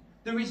things.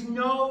 There is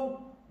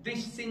no,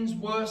 this sin's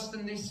worse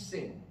than this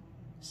sin.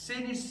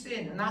 Sin is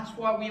sin, and that's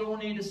why we all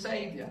need a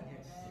Saviour.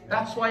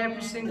 That's why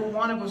every single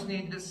one of us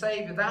needed a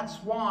Saviour. That's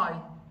why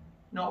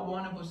not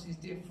one of us is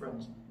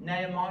different.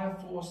 Nehemiah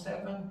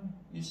 4:7,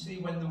 you see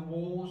when the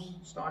walls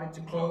started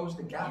to close,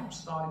 the gaps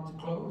started to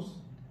close.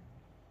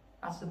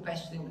 That's the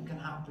best thing that can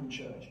happen,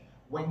 church.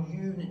 When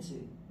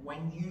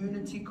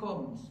unity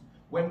comes,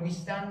 when we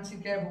stand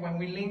together, when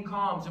we link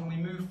arms and we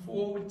move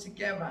forward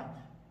together,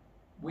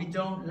 we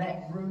don't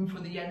let room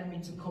for the enemy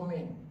to come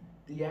in.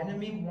 The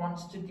enemy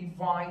wants to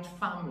divide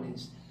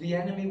families. The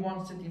enemy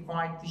wants to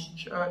divide this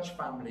church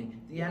family.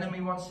 The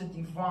enemy wants to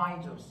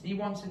divide us. He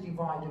wants to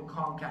divide and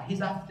conquer.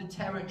 He's after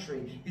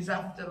territory. He's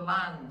after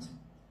land.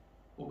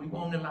 But we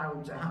won't allow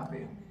him to have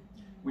it.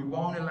 We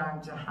won't allow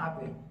him to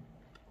have it.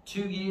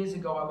 2 years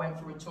ago, I went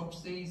through a tough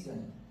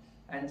season.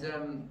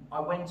 And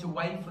I went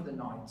away for the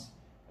night.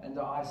 And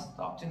I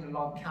stopped in a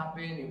log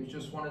cabin. It was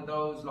just one of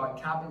those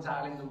like cabins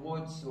out in the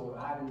woods or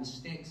out in the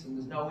sticks. And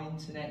there's no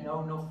internet,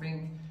 no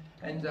nothing.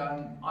 And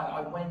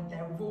I went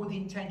there with all the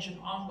intention,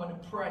 I'm going to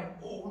pray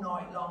all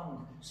night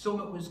long.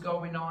 Something was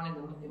going on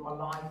in my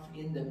life,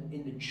 in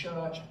the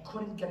church. I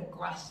couldn't get a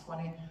grasp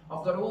on it.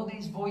 I've got all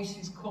these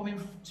voices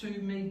coming to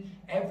me.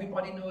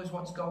 Everybody knows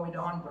what's going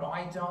on, but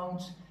I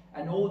don't.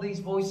 And all these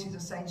voices are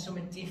saying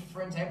something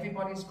different.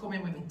 Everybody's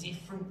coming with a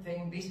different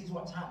thing. This is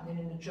what's happening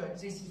in the church.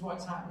 This is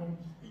what's happening.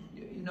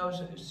 You know,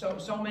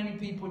 so many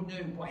people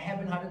knew, but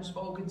heaven hadn't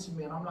spoken to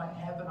me. And I'm like,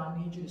 heaven, I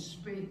need you to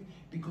speak.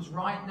 Because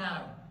right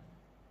now,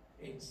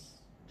 it's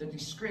the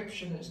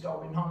description that's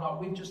going on. Like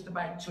we've just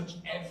about touched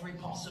every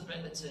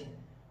possibility.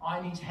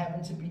 I need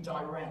heaven to be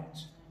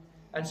direct.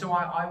 And so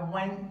I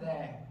went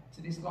there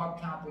to this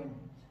log cabin.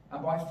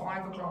 And by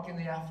 5 o'clock in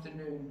the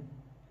afternoon,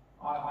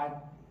 I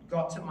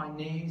got to my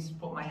knees,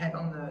 put my head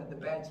on the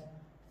bed,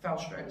 fell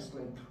straight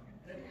asleep.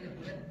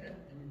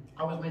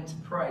 I was meant to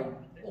pray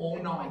all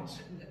night.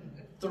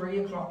 3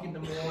 o'clock in the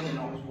morning,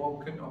 I was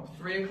woken up.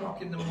 3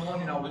 o'clock in the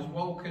morning, I was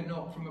woken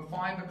up. From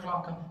 5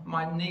 o'clock,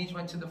 my knees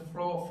went to the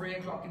floor. 3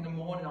 o'clock in the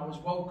morning, I was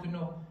woken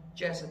up.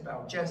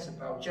 Jezebel,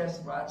 Jezebel,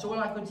 Jezebel. That's all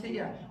I could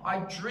hear. I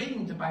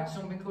dreamed about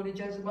something called a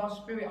Jezebel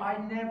spirit. I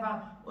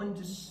never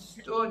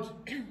understood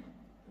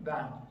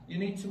that. You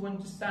need to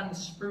understand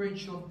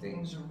spiritual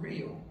things are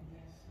real.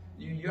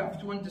 You have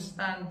to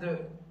understand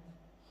that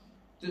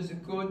there's a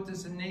good,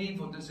 there's an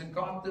evil, there's a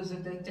God, there's a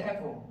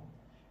devil.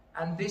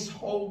 And this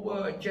whole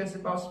word,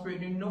 Jezebel spirit,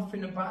 knew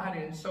nothing about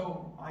it. And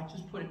so I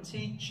just put a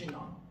teaching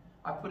on.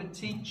 I put a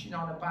teaching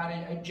on about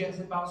it, a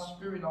Jezebel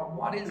spirit. Like,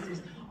 what is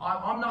this?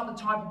 I'm not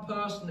the type of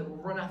person that will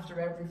run after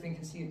everything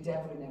and see a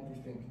devil in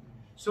everything.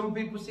 Some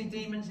people see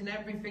demons in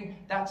everything.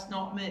 That's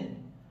not me.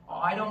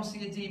 I don't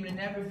see a demon in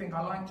everything.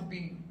 I like to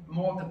be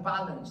more of the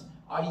balance.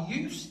 I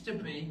used to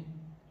be,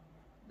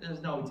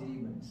 there's no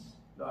demons.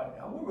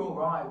 Like, we're all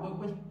right.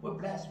 We're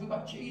blessed. We've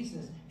got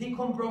Jesus. He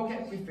come broke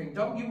everything.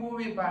 Don't you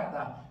worry about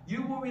that.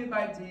 You worry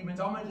about demons.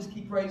 I'm going to just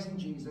keep praising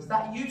Jesus.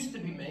 That used to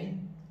be me.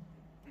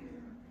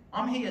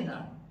 I'm here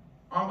now.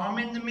 I'm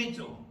in the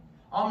middle.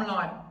 I'm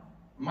like,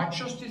 my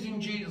trust is in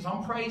Jesus.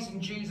 I'm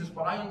praising Jesus,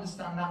 but I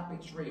understand that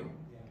bit's real.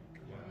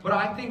 But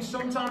I think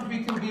sometimes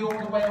we can be all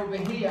the way over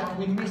here and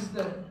we miss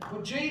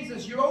but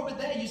Jesus, you're over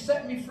there. You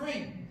set me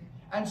free.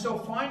 And so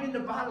finding the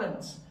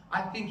balance,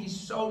 I think, is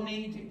so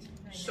needed.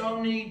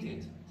 So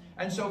needed.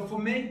 And so for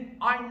me,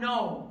 I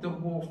know that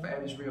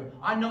warfare is real.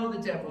 I know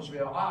the devil's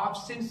real. I've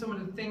seen some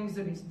of the things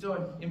that he's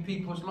done in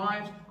people's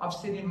lives. I've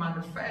seen him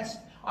manifest.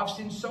 I've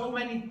seen so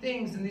many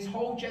things in this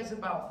whole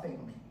Jezebel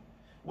thing.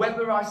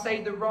 Whether I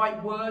say the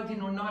right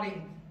wording or not,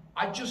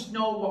 I just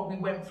know what we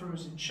went through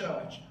as a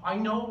church. I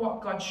know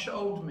what God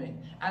showed me.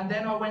 And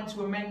then I went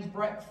to a men's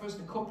breakfast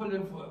a couple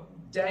of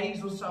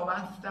days or so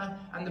after,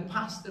 and the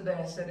pastor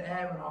there said,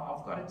 Aaron,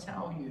 I've got to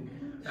tell you,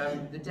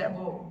 the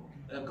devil...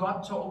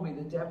 God told me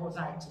the devil's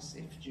out to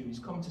sift you. He's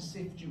come to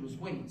sift you as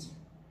wheat.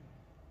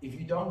 If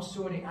you don't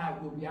sort it out,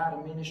 you'll be out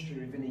of ministry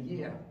within a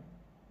year.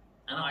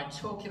 And I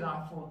took it.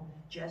 I thought,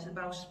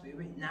 Jezebel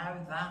spirit, now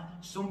that.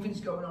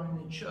 Something's going on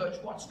in the church.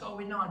 What's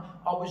going on?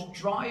 I was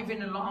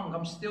driving along.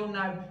 I'm still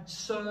now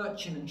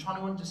searching and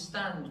trying to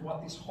understand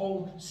what this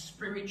whole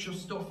spiritual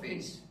stuff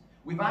is.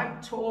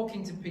 Without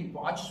talking to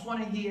people, I just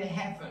want to hear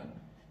heaven.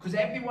 Because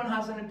everyone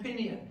has an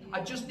opinion. I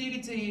just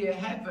needed to hear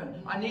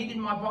heaven. I needed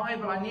my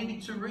Bible. I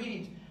needed to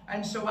read.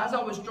 And so as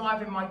I was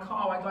driving my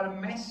car, I got a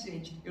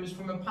message. It was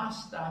from a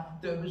pastor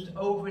that was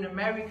over in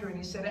America. And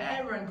he said,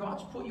 Aaron,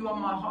 God's put you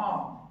on my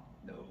heart.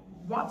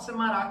 What's the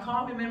matter? I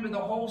can't remember the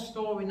whole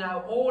story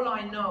now. All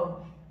I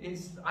know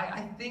is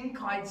I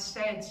think I'd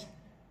said,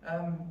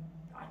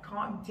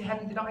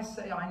 did I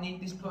say I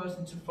need this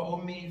person to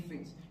phone me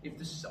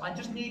I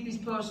just need this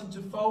person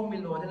to phone me,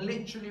 Lord. And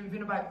literally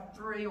within about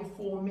 3 or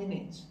 4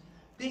 minutes,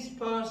 this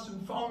person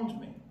phoned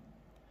me.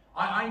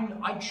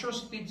 I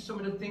trusted some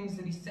of the things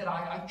that he said.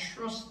 I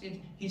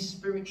trusted his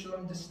spiritual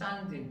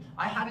understanding.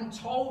 I hadn't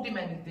told him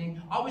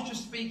anything. I was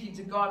just speaking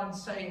to God and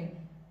saying,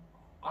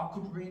 I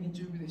could really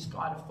do with this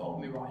guy to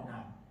phone me right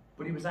now.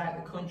 But he was out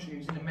of the country. He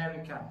was in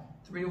America.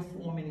 3 or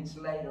 4 minutes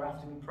later,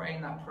 after me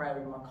praying that prayer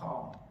in my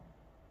car,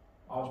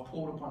 I was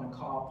pulled up on a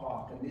car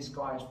park, and this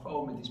guy has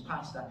phoned me, this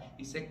pastor.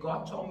 He said,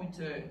 God told me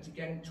to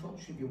get in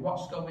touch with you.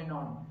 What's going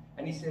on?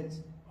 And he said,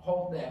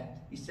 hold there.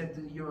 He said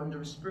that you're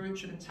under a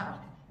spiritual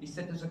attack. He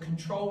said there's a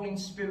controlling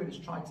spirit that's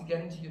trying to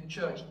get into your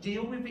church.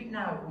 Deal with it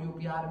now, or you'll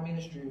be out of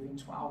ministry within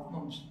 12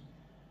 months.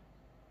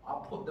 I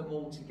put them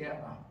all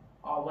together.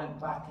 I went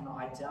back and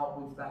I dealt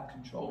with that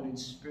controlling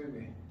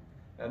spirit.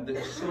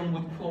 That some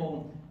would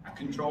call a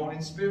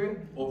controlling spirit,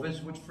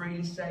 others would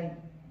freely say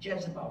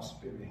Jezebel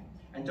spirit.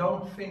 And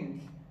don't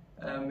think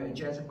a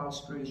Jezebel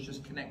spirit is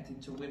just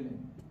connected to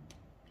women.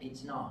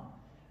 It's not.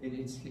 It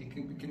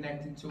can be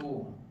connected to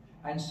all.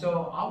 And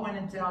so I went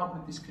and dealt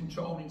with this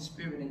controlling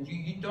spirit. And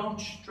you don't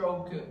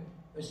stroke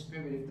a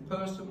spirit. If the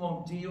person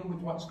won't deal with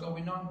what's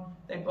going on,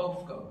 they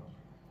both go.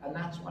 And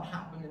that's what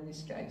happened in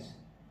this case.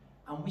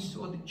 And we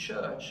saw the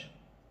church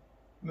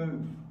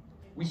move.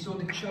 We saw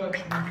the church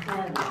move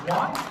forward.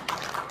 Why?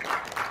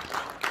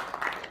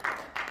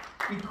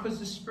 Because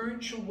the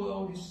spiritual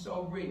world is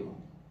so real.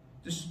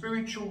 The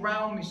spiritual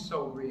realm is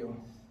so real.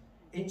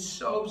 It's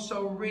so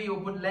real.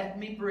 But let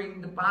me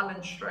bring the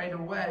balance straight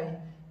away.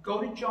 Go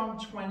to John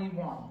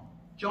 21.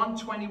 John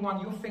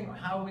 21, you'll think,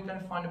 how are we going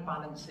to find a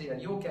balance here?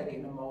 You'll get it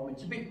in a moment.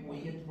 It's a bit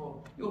weird, but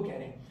you'll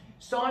get it.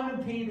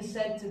 Simon Peter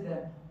said to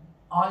them,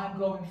 I am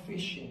going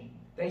fishing.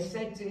 They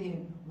said to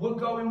him, we're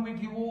going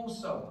with you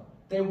also.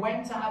 They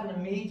went out and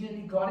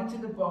immediately got into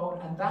the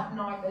boat, and that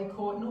night they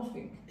caught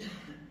nothing.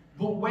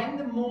 But when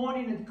the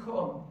morning had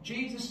come,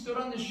 Jesus stood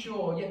on the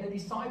shore, yet the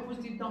disciples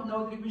did not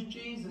know that it was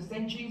Jesus.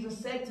 Then Jesus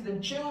said to them,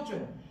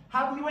 children,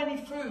 have you any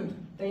food?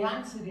 They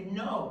answered him,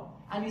 no.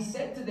 And he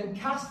said to them,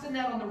 cast the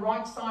net on the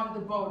right side of the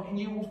boat, and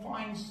you will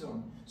find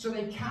some. So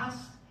they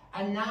cast,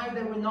 and now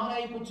they were not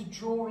able to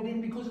draw it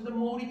in because of the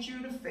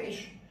multitude of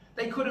fish.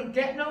 They couldn't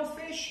get no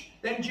fish.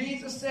 Then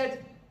Jesus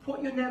said,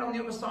 put your net on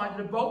the other side of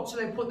the boat. So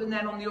they put the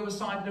net on the other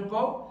side of the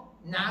boat.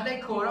 Now they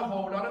caught a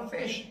whole lot of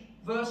fish.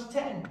 Verse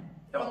 10.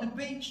 They're on the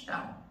beach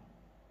now.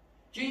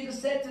 Jesus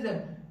said to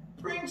them,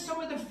 bring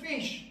some of the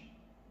fish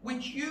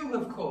which you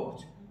have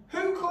caught.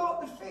 Who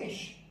caught the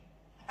fish?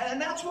 And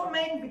that's what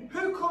made me.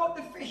 Who caught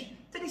the fish?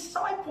 The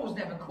disciples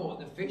never caught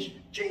the fish.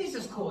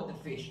 Jesus caught the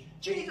fish.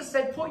 Jesus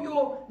said, put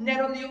your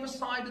net on the other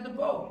side of the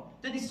boat.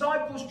 The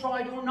disciples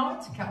tried all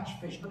night to catch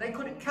fish, but they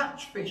couldn't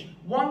catch fish.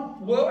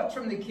 One word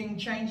from the king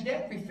changed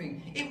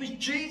everything. It was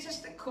Jesus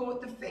that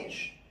caught the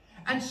fish.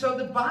 And so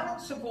the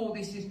balance of all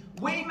this is,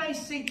 we may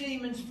see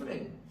demons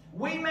flee.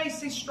 We may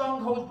see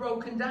strongholds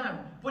broken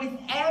down. But if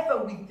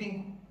ever we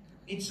think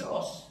it's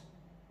us,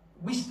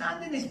 we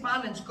stand in this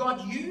balance.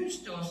 God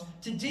used us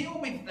to deal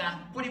with that,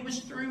 but it was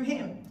through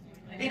him.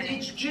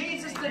 It's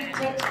Jesus that it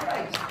takes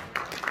place.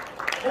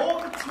 All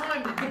the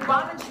time, the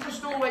balance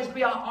must always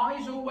be, our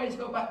eyes always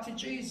go back to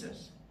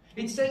Jesus.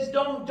 It says,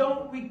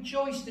 don't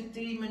rejoice that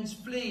demons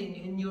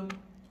flee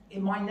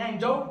in my name.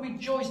 Don't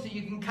rejoice that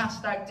you can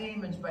cast out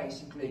demons,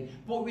 basically.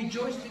 But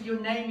rejoice that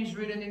your name is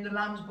written in the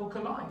Lamb's Book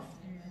of Life.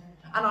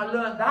 And I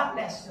learned that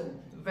lesson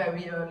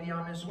very early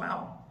on as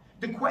well.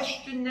 The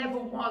question never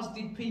was,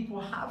 did people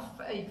have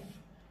faith?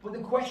 But the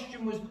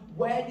question was,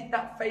 where did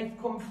that faith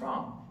come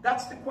from?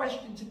 That's the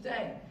question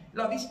today.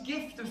 Like this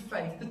gift of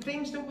faith, the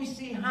things that we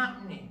see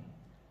happening,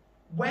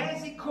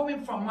 where's it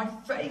coming from? My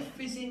faith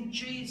is in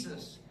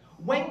Jesus.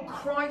 When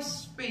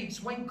Christ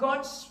speaks, when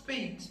God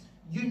speaks,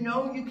 you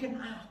know you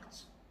can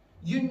act.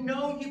 You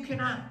know you can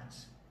act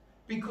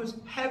because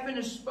heaven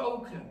has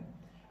spoken.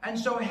 And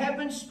so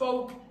heaven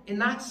spoke in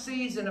that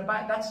season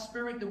about that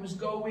spirit that was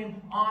going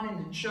on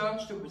in the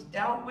church that was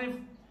dealt with.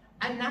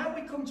 And now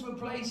we come to a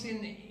place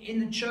in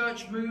the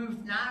church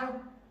move now.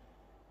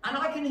 And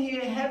I can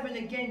hear heaven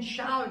again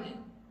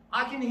shouting.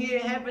 I can hear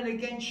heaven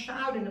again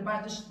shouting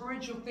about the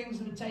spiritual things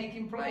that are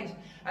taking place.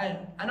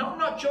 And I'm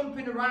not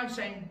jumping around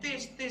saying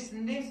this, this,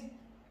 and this.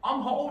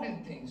 I'm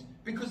holding things.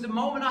 Because the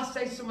moment I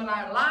say something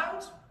out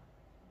loud,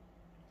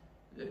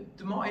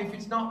 if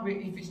it's not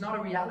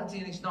a reality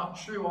and it's not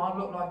true, I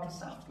look like a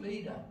soft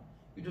leader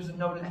who doesn't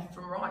know left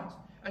from right.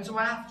 And so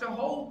I have to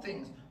hold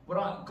things.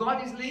 But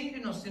God is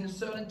leading us in a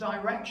certain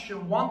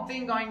direction. One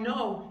thing I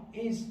know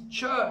is,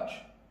 church,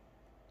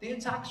 the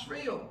attack's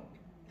real.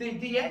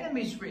 The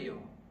enemy's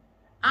real.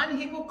 And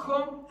he will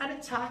come and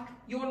attack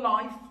your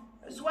life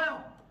as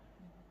well.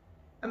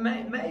 And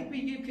maybe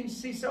you can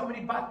see so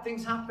many bad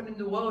things happen in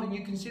the world, and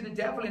you can see the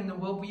devil in the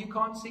world, but you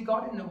can't see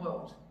God in the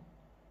world.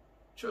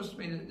 Trust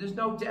me, there's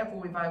no devil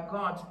without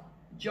God.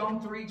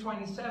 John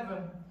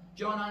 3:27,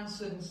 John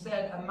answered and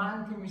said, a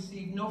man can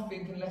receive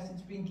nothing unless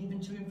it's been given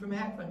to him from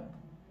heaven.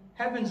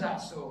 Heaven's our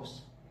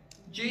source.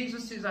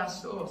 Jesus is our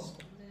source.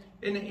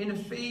 In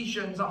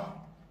Ephesians,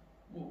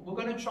 we're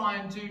going to try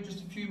and do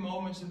just a few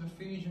moments of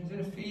Ephesians. In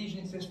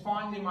Ephesians, it says,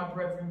 finally, my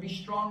brethren, be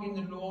strong in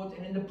the Lord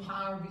and in the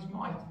power of his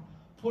might.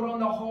 Put on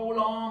the whole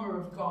armor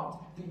of God,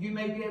 that you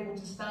may be able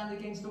to stand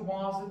against the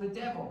wiles of the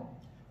devil.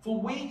 For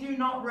we do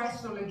not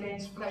wrestle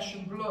against flesh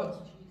and blood.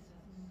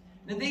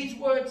 Now these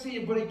words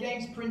here, but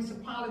against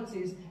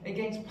principalities,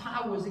 against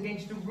powers,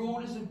 against the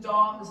rulers of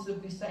darkness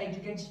of this age,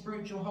 against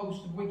spiritual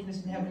hosts of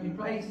wickedness in heavenly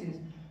places.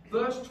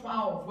 Verse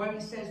 12, where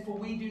it says, for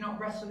we do not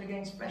wrestle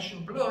against flesh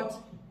and blood,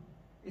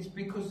 it's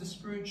because the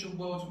spiritual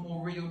world's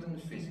more real than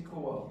the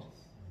physical world.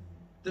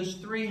 There's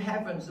 3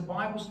 heavens. The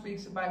Bible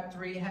speaks about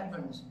 3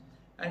 heavens.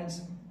 And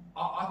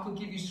I could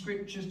give you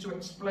scriptures to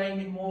explain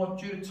it more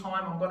due to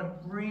time. I'm going to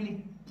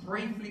really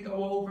briefly go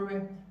over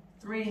it.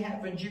 3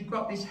 heavens. You've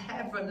got this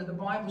heaven that the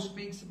Bible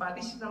speaks about.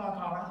 This is like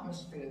our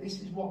atmosphere.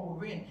 This is what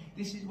we're in.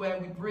 This is where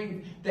we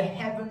breathe. The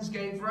heavens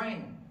gave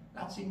rain.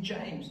 That's in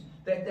James.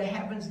 The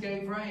heavens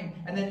gave rain.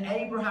 And then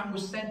Abraham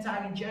was sent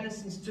out in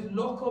Genesis to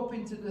look up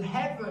into the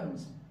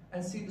heavens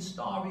and see the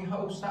starry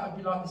host. That would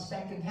be like the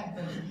 2nd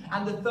heaven.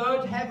 And the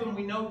 3rd heaven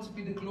we know to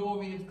be the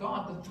glory of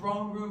God, the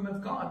throne room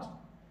of God.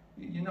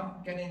 You're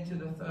not getting into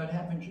the 3rd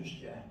heaven just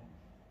yet.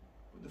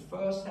 But the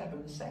 1st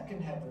heaven, the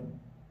 2nd heaven,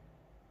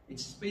 it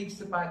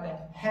speaks about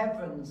the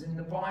heavens in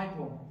the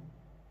Bible.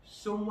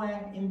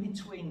 Somewhere in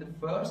between the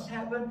 1st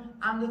heaven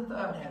and the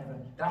 3rd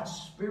heaven. That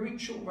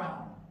spiritual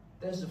realm.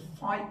 There's a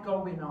fight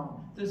going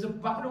on. There's a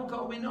battle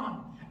going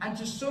on. And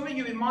to some of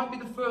you, it might be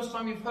the first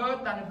time you've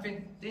heard that and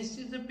think, this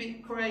is a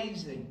bit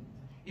crazy.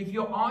 If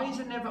your eyes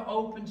are never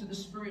open to the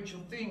spiritual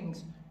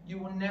things, you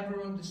will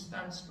never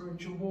understand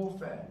spiritual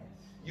warfare.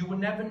 You will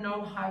never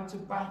know how to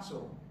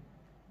battle.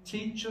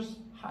 Teach us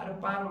how to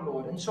battle,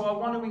 Lord. And so I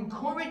want to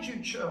encourage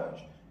you, church,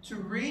 to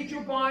read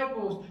your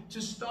Bibles,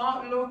 to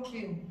start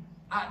looking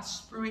at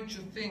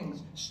spiritual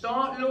things.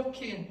 Start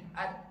looking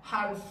at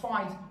how to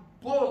fight.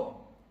 But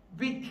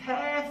be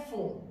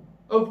careful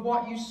of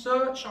what you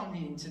search on the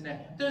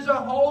internet. There's a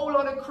whole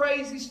lot of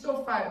crazy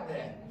stuff out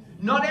there.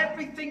 Not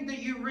everything that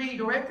you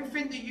read or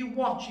everything that you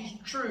watch is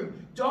true.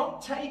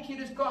 Don't take it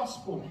as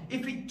gospel.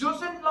 If it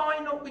doesn't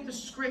line up with the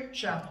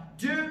scripture,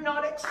 do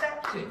not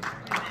accept it.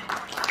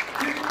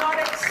 Do not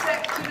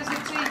accept it as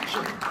a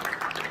teacher.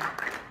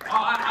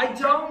 I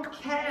don't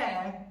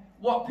care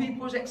what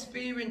people's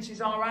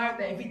experiences are out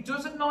there. If it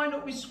doesn't line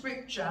up with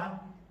scripture,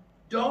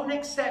 don't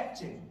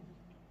accept it.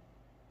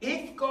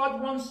 If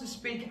God wants to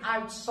speak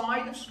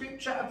outside of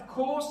scripture, of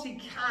course he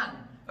can.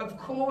 Of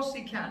course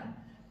he can.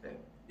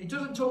 It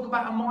doesn't talk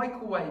about a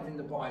microwave in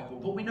the Bible,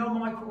 but we know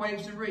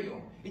microwaves are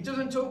real. It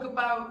doesn't talk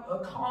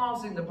about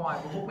cars in the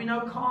Bible, but we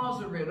know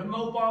cars are real, and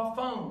mobile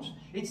phones.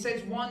 It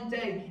says one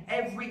day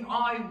every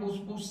eye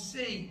will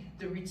see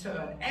the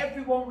return.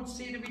 Everyone would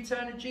see the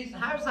return of Jesus.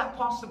 How is that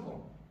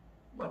possible?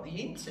 Well, the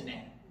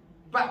internet.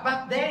 But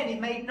back then,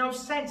 it made no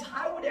sense.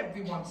 How would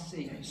everyone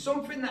see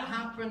something that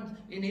happened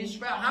in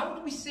Israel? How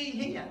would we see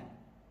here?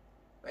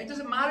 It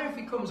doesn't matter if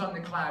it comes on the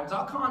clouds.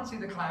 I can't see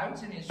the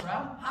clouds in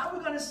Israel. How are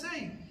we going to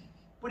see?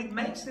 But it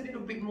makes a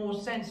little bit more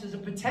sense as a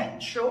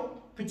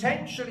potential.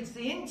 Potential, it's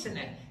the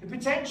internet. The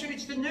potential,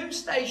 it's the news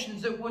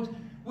stations that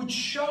would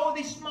show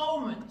this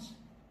moment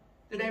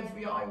that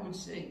every eye would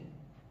see.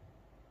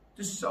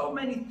 There's so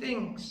many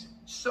things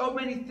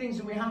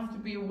that we have to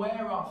be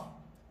aware of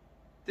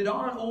that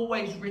aren't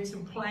always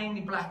written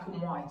plainly black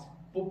and white.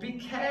 But be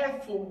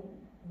careful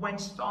when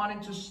starting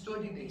to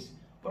study this.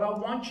 But I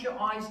want your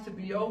eyes to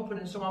be open,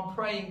 and so I'm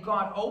praying,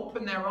 God,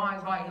 open their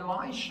eyes like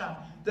Elisha,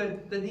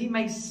 that he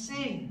may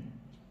see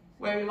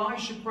where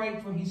Elisha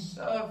prayed for his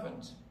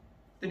servant,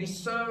 that his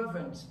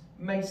servant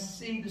may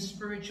see the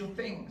spiritual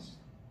things.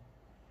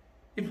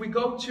 If we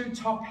go too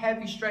top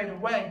heavy straight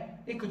away,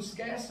 it could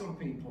scare some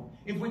people.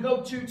 If we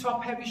go too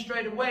top heavy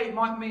straight away, it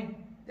might mean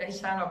they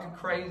sound like a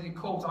crazy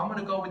cult. I'm going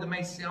to go with the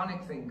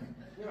Messianic thing.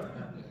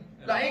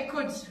 Like it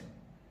could,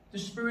 the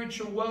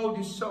spiritual world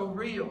is so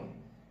real.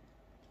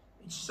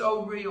 It's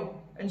so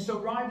real. And so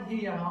right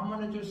here, I'm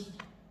going to just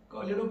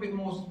go a little bit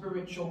more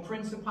spiritual.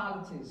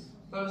 Principalities,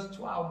 verse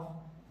 12,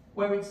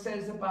 where it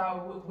says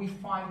about we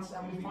fight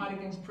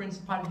against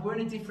principalities. We're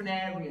in a different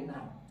area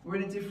now. We're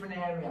in a different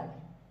area.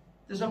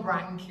 There's a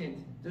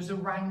ranking. There's a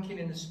ranking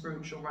in the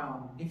spiritual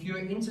realm. If you're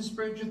into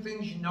spiritual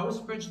things, you know a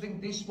spiritual thing,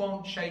 this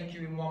won't shake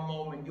you in one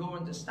moment. You'll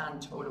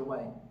understand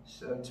totally.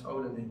 So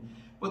totally.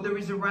 But there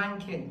is a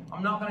ranking.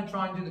 I'm not going to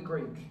try and do the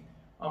Greek.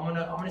 I'm going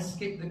to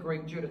skip the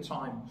Greek due to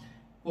time.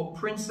 But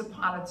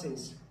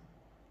principalities.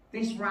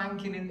 This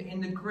ranking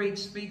in the Greek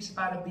speaks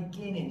about a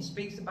beginning,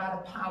 speaks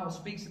about a power,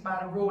 speaks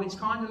about a rule. It's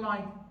kind of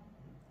like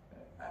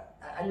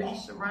a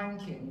lesser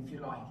ranking, if you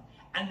like.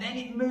 And then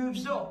it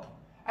moves up.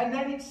 And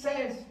then it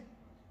says,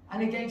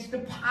 and against the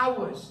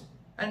powers.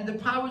 And the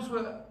powers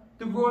were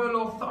the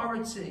royal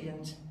authority.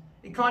 And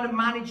it kind of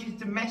manages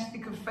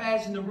domestic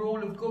affairs and the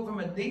rule of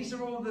government. These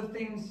are all the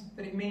things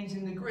that it means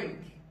in the Greek.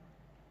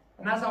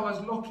 And as I was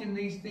looking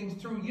these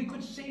things through, you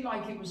could see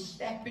like it was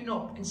stepping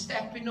up and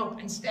stepping up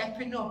and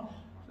stepping up.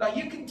 Like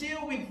you can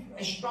deal with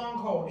a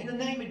stronghold. In the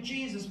name of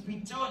Jesus, be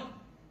done.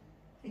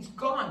 It's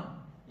gone.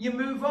 You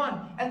move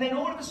on. And then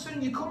all of a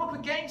sudden you come up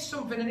against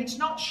something and it's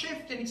not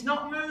shifting, it's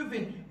not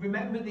moving.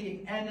 Remember,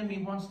 the enemy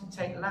wants to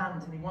take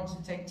land and he wants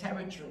to take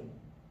territory.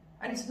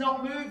 And it's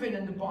not moving.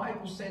 And the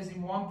Bible says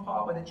in one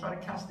part where they try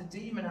to cast a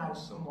demon out of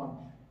someone,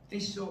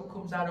 this sort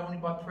comes out only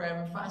by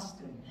prayer and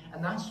fasting.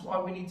 And that's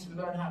why we need to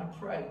learn how to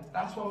pray.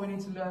 That's why we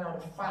need to learn how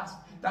to fast.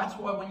 That's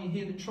why when you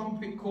hear the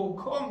trumpet call,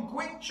 come,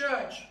 quick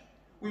church.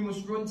 We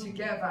must run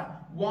together.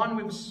 One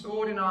with a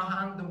sword in our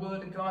hand, the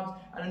word of God,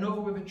 and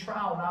another with a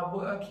trowel, our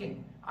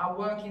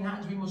working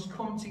hands. We must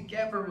come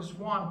together as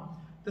one.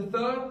 The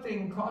third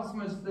thing,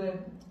 Cosmos, the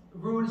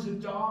rulers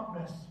of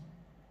darkness.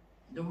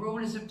 The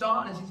rulers of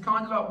darkness, it's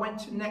kind of like went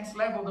to the next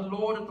level, the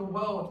Lord of the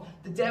world,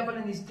 the devil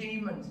and his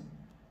demons.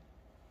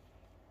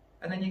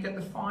 And then you get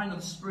the final,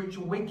 the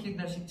spiritual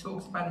wickedness. It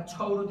talks about a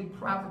total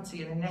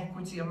depravity and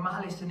inequity and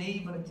malice and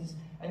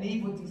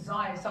evil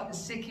desire. It's like the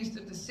sickest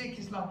of the sick.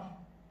 It's like,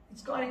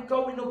 it's kind of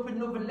going up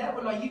another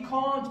level. Like, you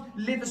can't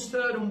live a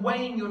certain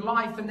way in your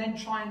life and then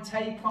try and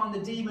take on the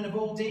demon of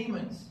all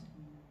demons.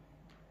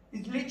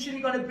 It's literally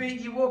going to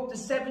beat you up. The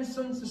 7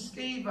 sons of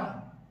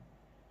Sceva.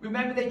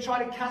 Remember, they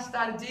tried to cast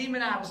out a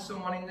demon out of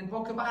someone in the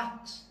book of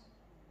Acts.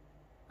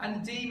 And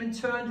the demon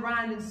turned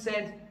around and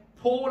said,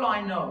 Paul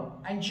I know,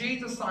 and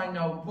Jesus I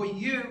know, but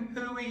you,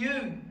 who are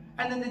you?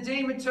 And then the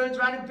demon turns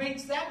around and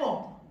beats them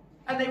up.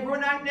 And they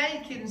run out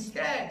naked and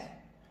scared.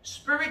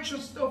 Spiritual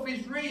stuff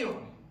is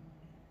real.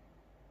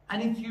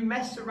 And if you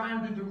mess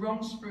around with the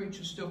wrong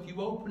spiritual stuff,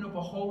 you open up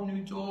a whole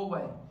new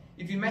doorway.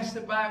 If you mess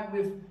about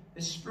with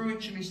the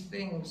spiritualist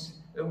things,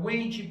 the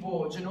Ouija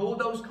boards and all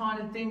those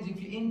kind of things,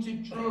 if you're into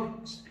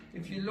drugs,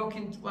 if you're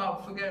looking,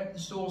 well, forget the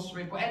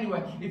sorcery, but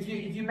anyway, if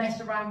you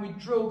mess around with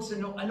drugs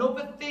and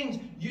other things,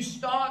 you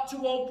start to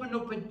open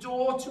up a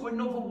door to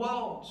another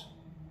world.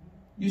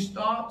 You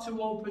start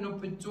to open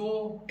up a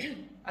door,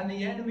 and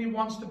the enemy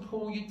wants to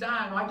pull you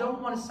down. I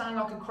don't want to sound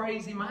like a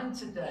crazy man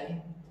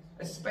today,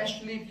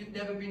 especially if you've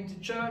never been to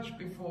church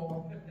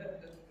before,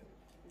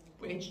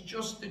 but it's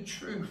just the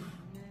truth.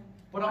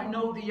 But I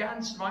know the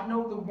answer. I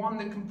know the one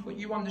that can put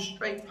you on the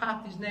straight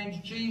path. His name's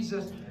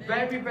Jesus.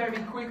 Very, very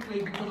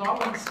quickly, because I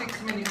went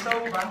 6 minutes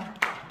over,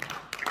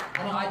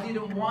 and I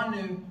didn't want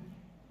to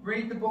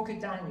read the book of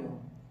Daniel.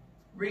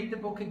 Read the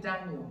book of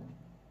Daniel.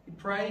 He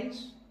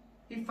prays,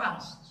 he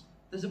fasts.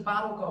 There's a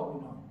battle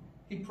going on.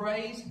 He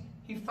prays,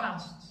 he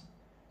fasts.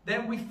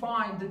 Then we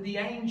find that the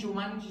angel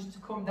manages to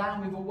come down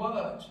with a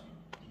word.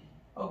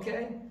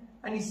 Okay?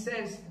 And he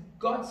says,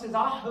 God says,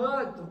 I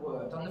heard the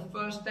word on the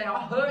first day.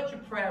 I heard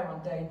your prayer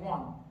on day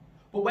 1.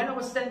 But when I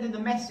was sending the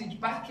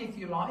message back, if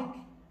you like,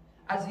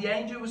 as the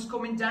angel was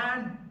coming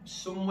down,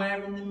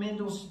 somewhere in the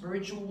middle,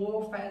 spiritual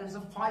warfare, there's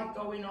a fight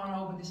going on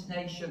over this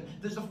nation.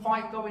 There's a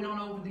fight going on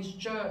over this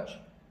church.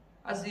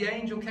 As the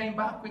angel came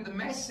back with the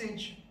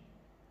message,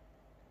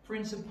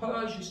 Prince of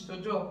Persia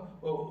stood up,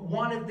 or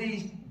one of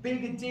these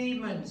bigger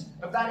demons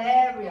of that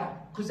area,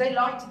 because they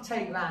like to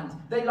take land.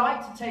 They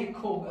like to take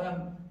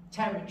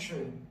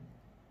territory.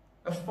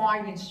 A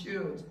fight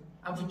ensued,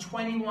 and for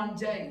 21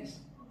 days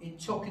it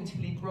took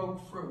until he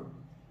broke through.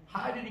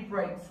 How did he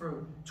break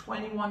through?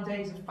 21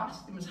 days of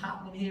fasting was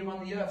happening here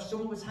on the earth.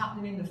 Some was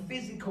happening in the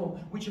physical,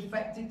 which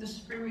affected the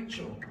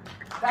spiritual.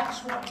 That's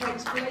what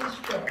takes place,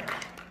 church.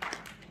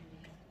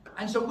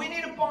 And so we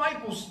need a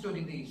Bible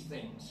study these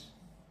things.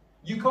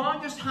 You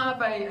can't just have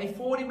a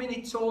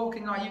 40-minute talk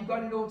and you've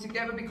got it all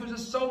together, because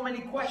there's so many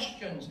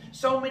questions,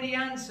 so many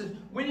answers.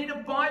 We need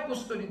a Bible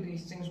study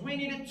these things. We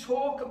need to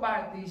talk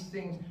about these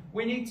things.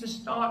 We need to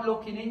start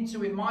looking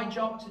into it. My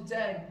job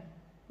today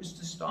was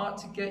to start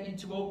to get you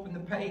to open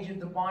the page of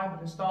the Bible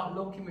and start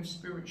looking with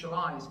spiritual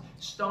eyes.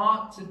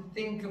 Start to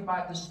think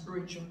about the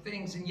spiritual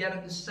things. And yet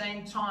at the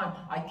same time,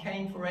 I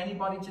came for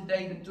anybody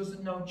today that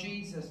doesn't know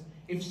Jesus.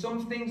 If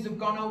some things have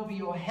gone over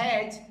your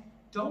head,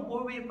 don't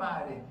worry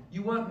about it.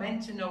 You weren't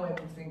meant to know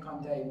everything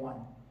on day 1.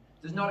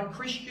 There's not a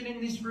Christian in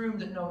this room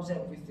that knows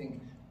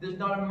everything. There's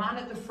not a man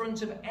at the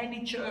front of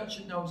any church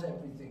that knows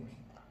everything.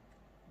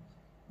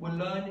 We're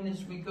learning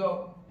as we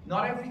go.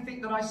 Not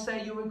everything that I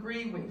say you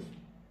agree with.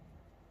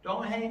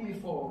 Don't hate me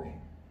for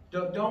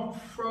it. Don't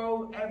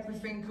throw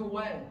everything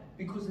away,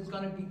 because there's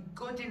going to be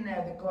good in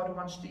there that God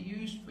wants to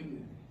use for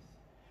you.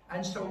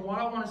 And so what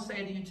I want to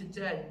say to you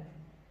today,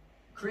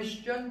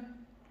 Christian,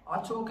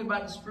 I talk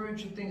about the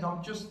spiritual things.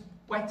 I'm just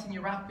whetting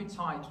your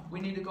appetite. We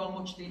need to go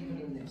much deeper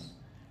than this.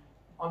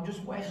 I'm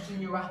just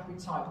whetting your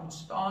appetite. But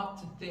start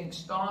to think,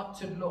 start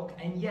to look,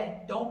 and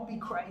yet don't be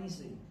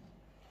crazy.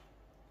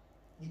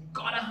 You've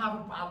got to have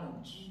a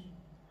balance.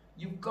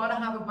 You've got to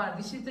have a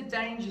balance. This is the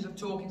dangers of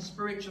talking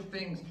spiritual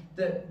things,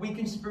 that we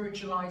can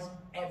spiritualize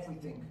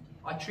everything.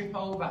 I trip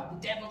over.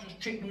 The devil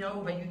just tripped me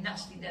over, you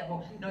nasty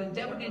devil. No, the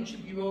devil didn't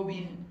trip you over,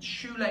 your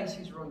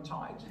shoelaces are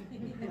untied.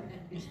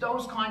 It's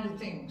those kind of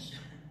things.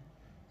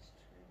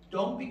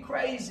 Don't be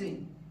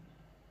crazy,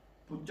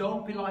 but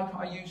don't be like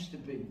I used to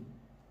be.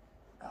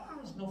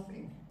 There's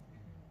nothing.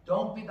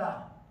 Don't be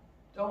that.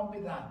 Don't be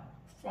that.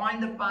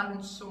 Find the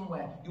balance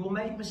somewhere. You will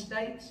make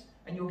mistakes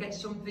and you'll get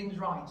some things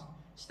right.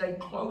 Stay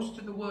close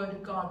to the Word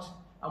of God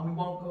and we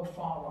won't go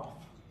far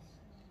off.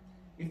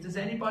 If there's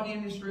anybody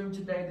in this room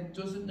today that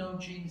doesn't know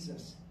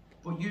Jesus,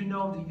 but you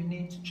know that you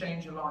need to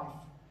change your life,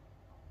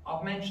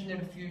 I've mentioned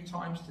it a few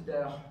times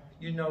today.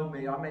 You know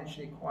me, I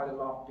mention it quite a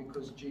lot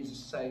because Jesus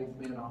saved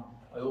me and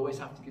I always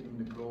have to give him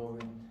the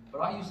glory. But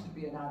I used to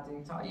be an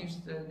addict. I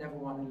used to never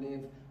want to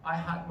live. I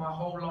had my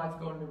whole life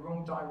going in the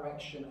wrong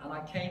direction. And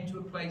I came to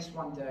a place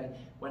one day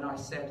when I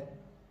said,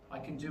 I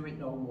can do it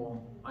no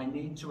more. I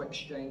need to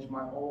exchange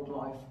my old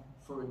life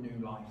for a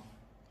new life.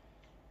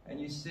 And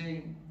you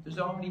see, there's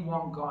only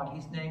one God.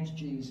 His name's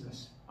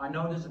Jesus. I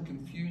know there's a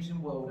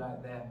confusing world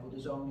out there, but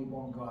there's only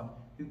one God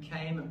who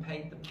came and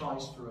paid the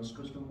price for us,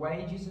 because the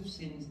wages of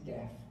sin is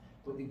death,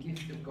 but the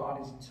gift of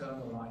God is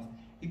eternal life.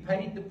 He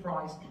paid the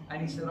price,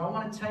 and he said, I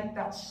want to take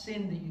that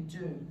sin that you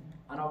do,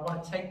 and I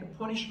want to take the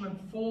punishment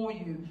for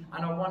you,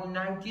 and I want to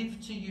now give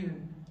to you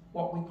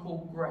what we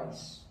call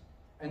grace.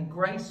 And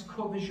grace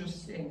covers your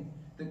sin,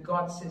 that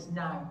God says,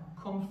 now,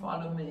 come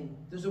follow me.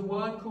 There's a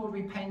word called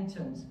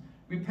repentance.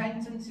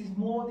 Repentance is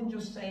more than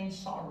just saying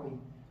sorry.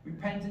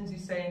 Repentance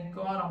is saying,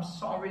 God, I'm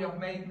sorry, I've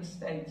made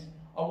mistakes.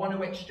 I want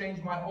to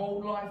exchange my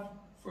old life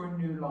for a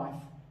new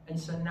life. And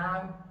so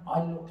now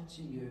I look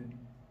to you.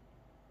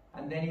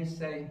 And then he'll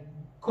say,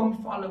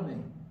 come follow me.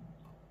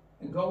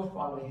 And go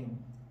follow him.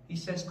 He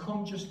says,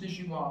 come just as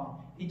you are.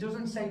 He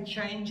doesn't say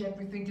change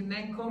everything and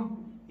then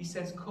come. He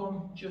says,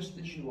 come just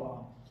as you are.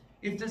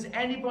 If there's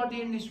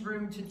anybody in this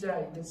room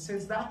today that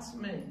says, that's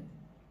me,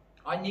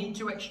 I need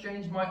to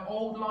exchange my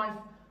old life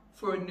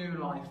for a new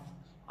life.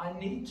 I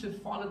need to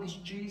follow this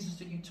Jesus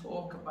that you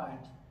talk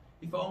about.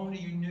 If only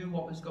you knew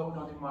what was going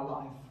on in my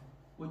life,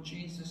 what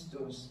Jesus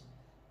does.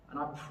 And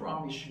I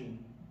promise you,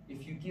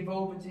 if you give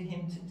over to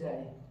him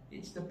today,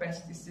 it's the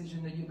best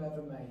decision that you've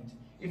ever made.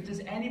 If there's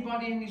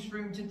anybody in this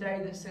room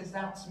today that says,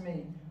 that's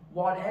me,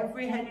 while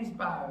every head is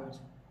bowed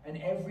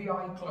and every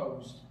eye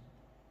closed,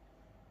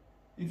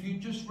 if you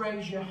just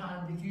raise your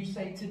hand, if you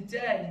say,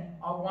 today,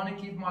 I want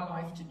to give my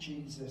life to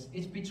Jesus.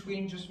 It's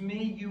between just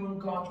me, you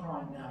and God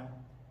right now.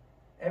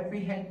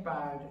 Every head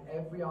bowed,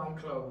 every eye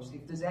closed.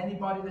 If there's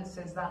anybody that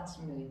says, that's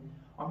me,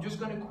 I'm just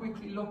going to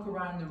quickly look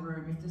around the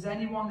room. If there's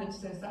anyone that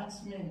says,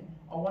 that's me,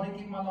 I want to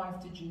give my life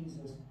to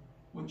Jesus,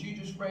 would you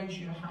just raise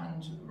your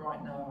hand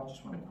right now? I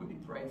just want to quickly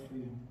pray for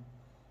you.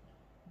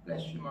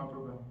 Bless you, my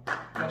brother.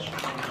 Bless you, my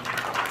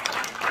brother.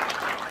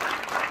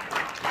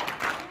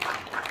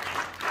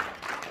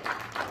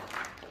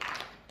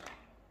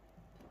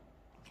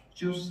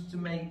 Just to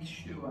make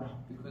sure,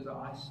 because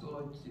I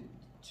saw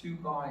two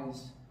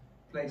guys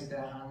place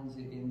their hands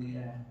in the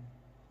air.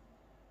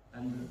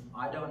 And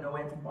I don't know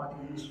everybody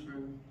in this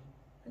room.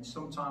 And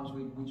sometimes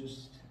we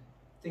just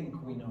think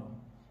we know.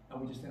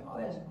 And we just think, oh,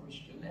 there's a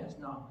Christian, there's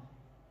not.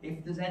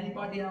 If there's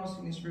anybody else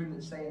in this room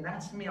that's saying,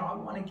 that's me, I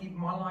want to give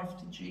my life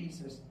to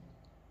Jesus.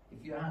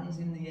 If your hand's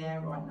in the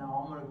air right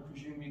now, I'm going to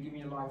presume you're giving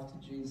your life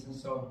to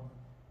Jesus. So,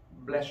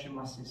 bless you,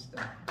 my sister.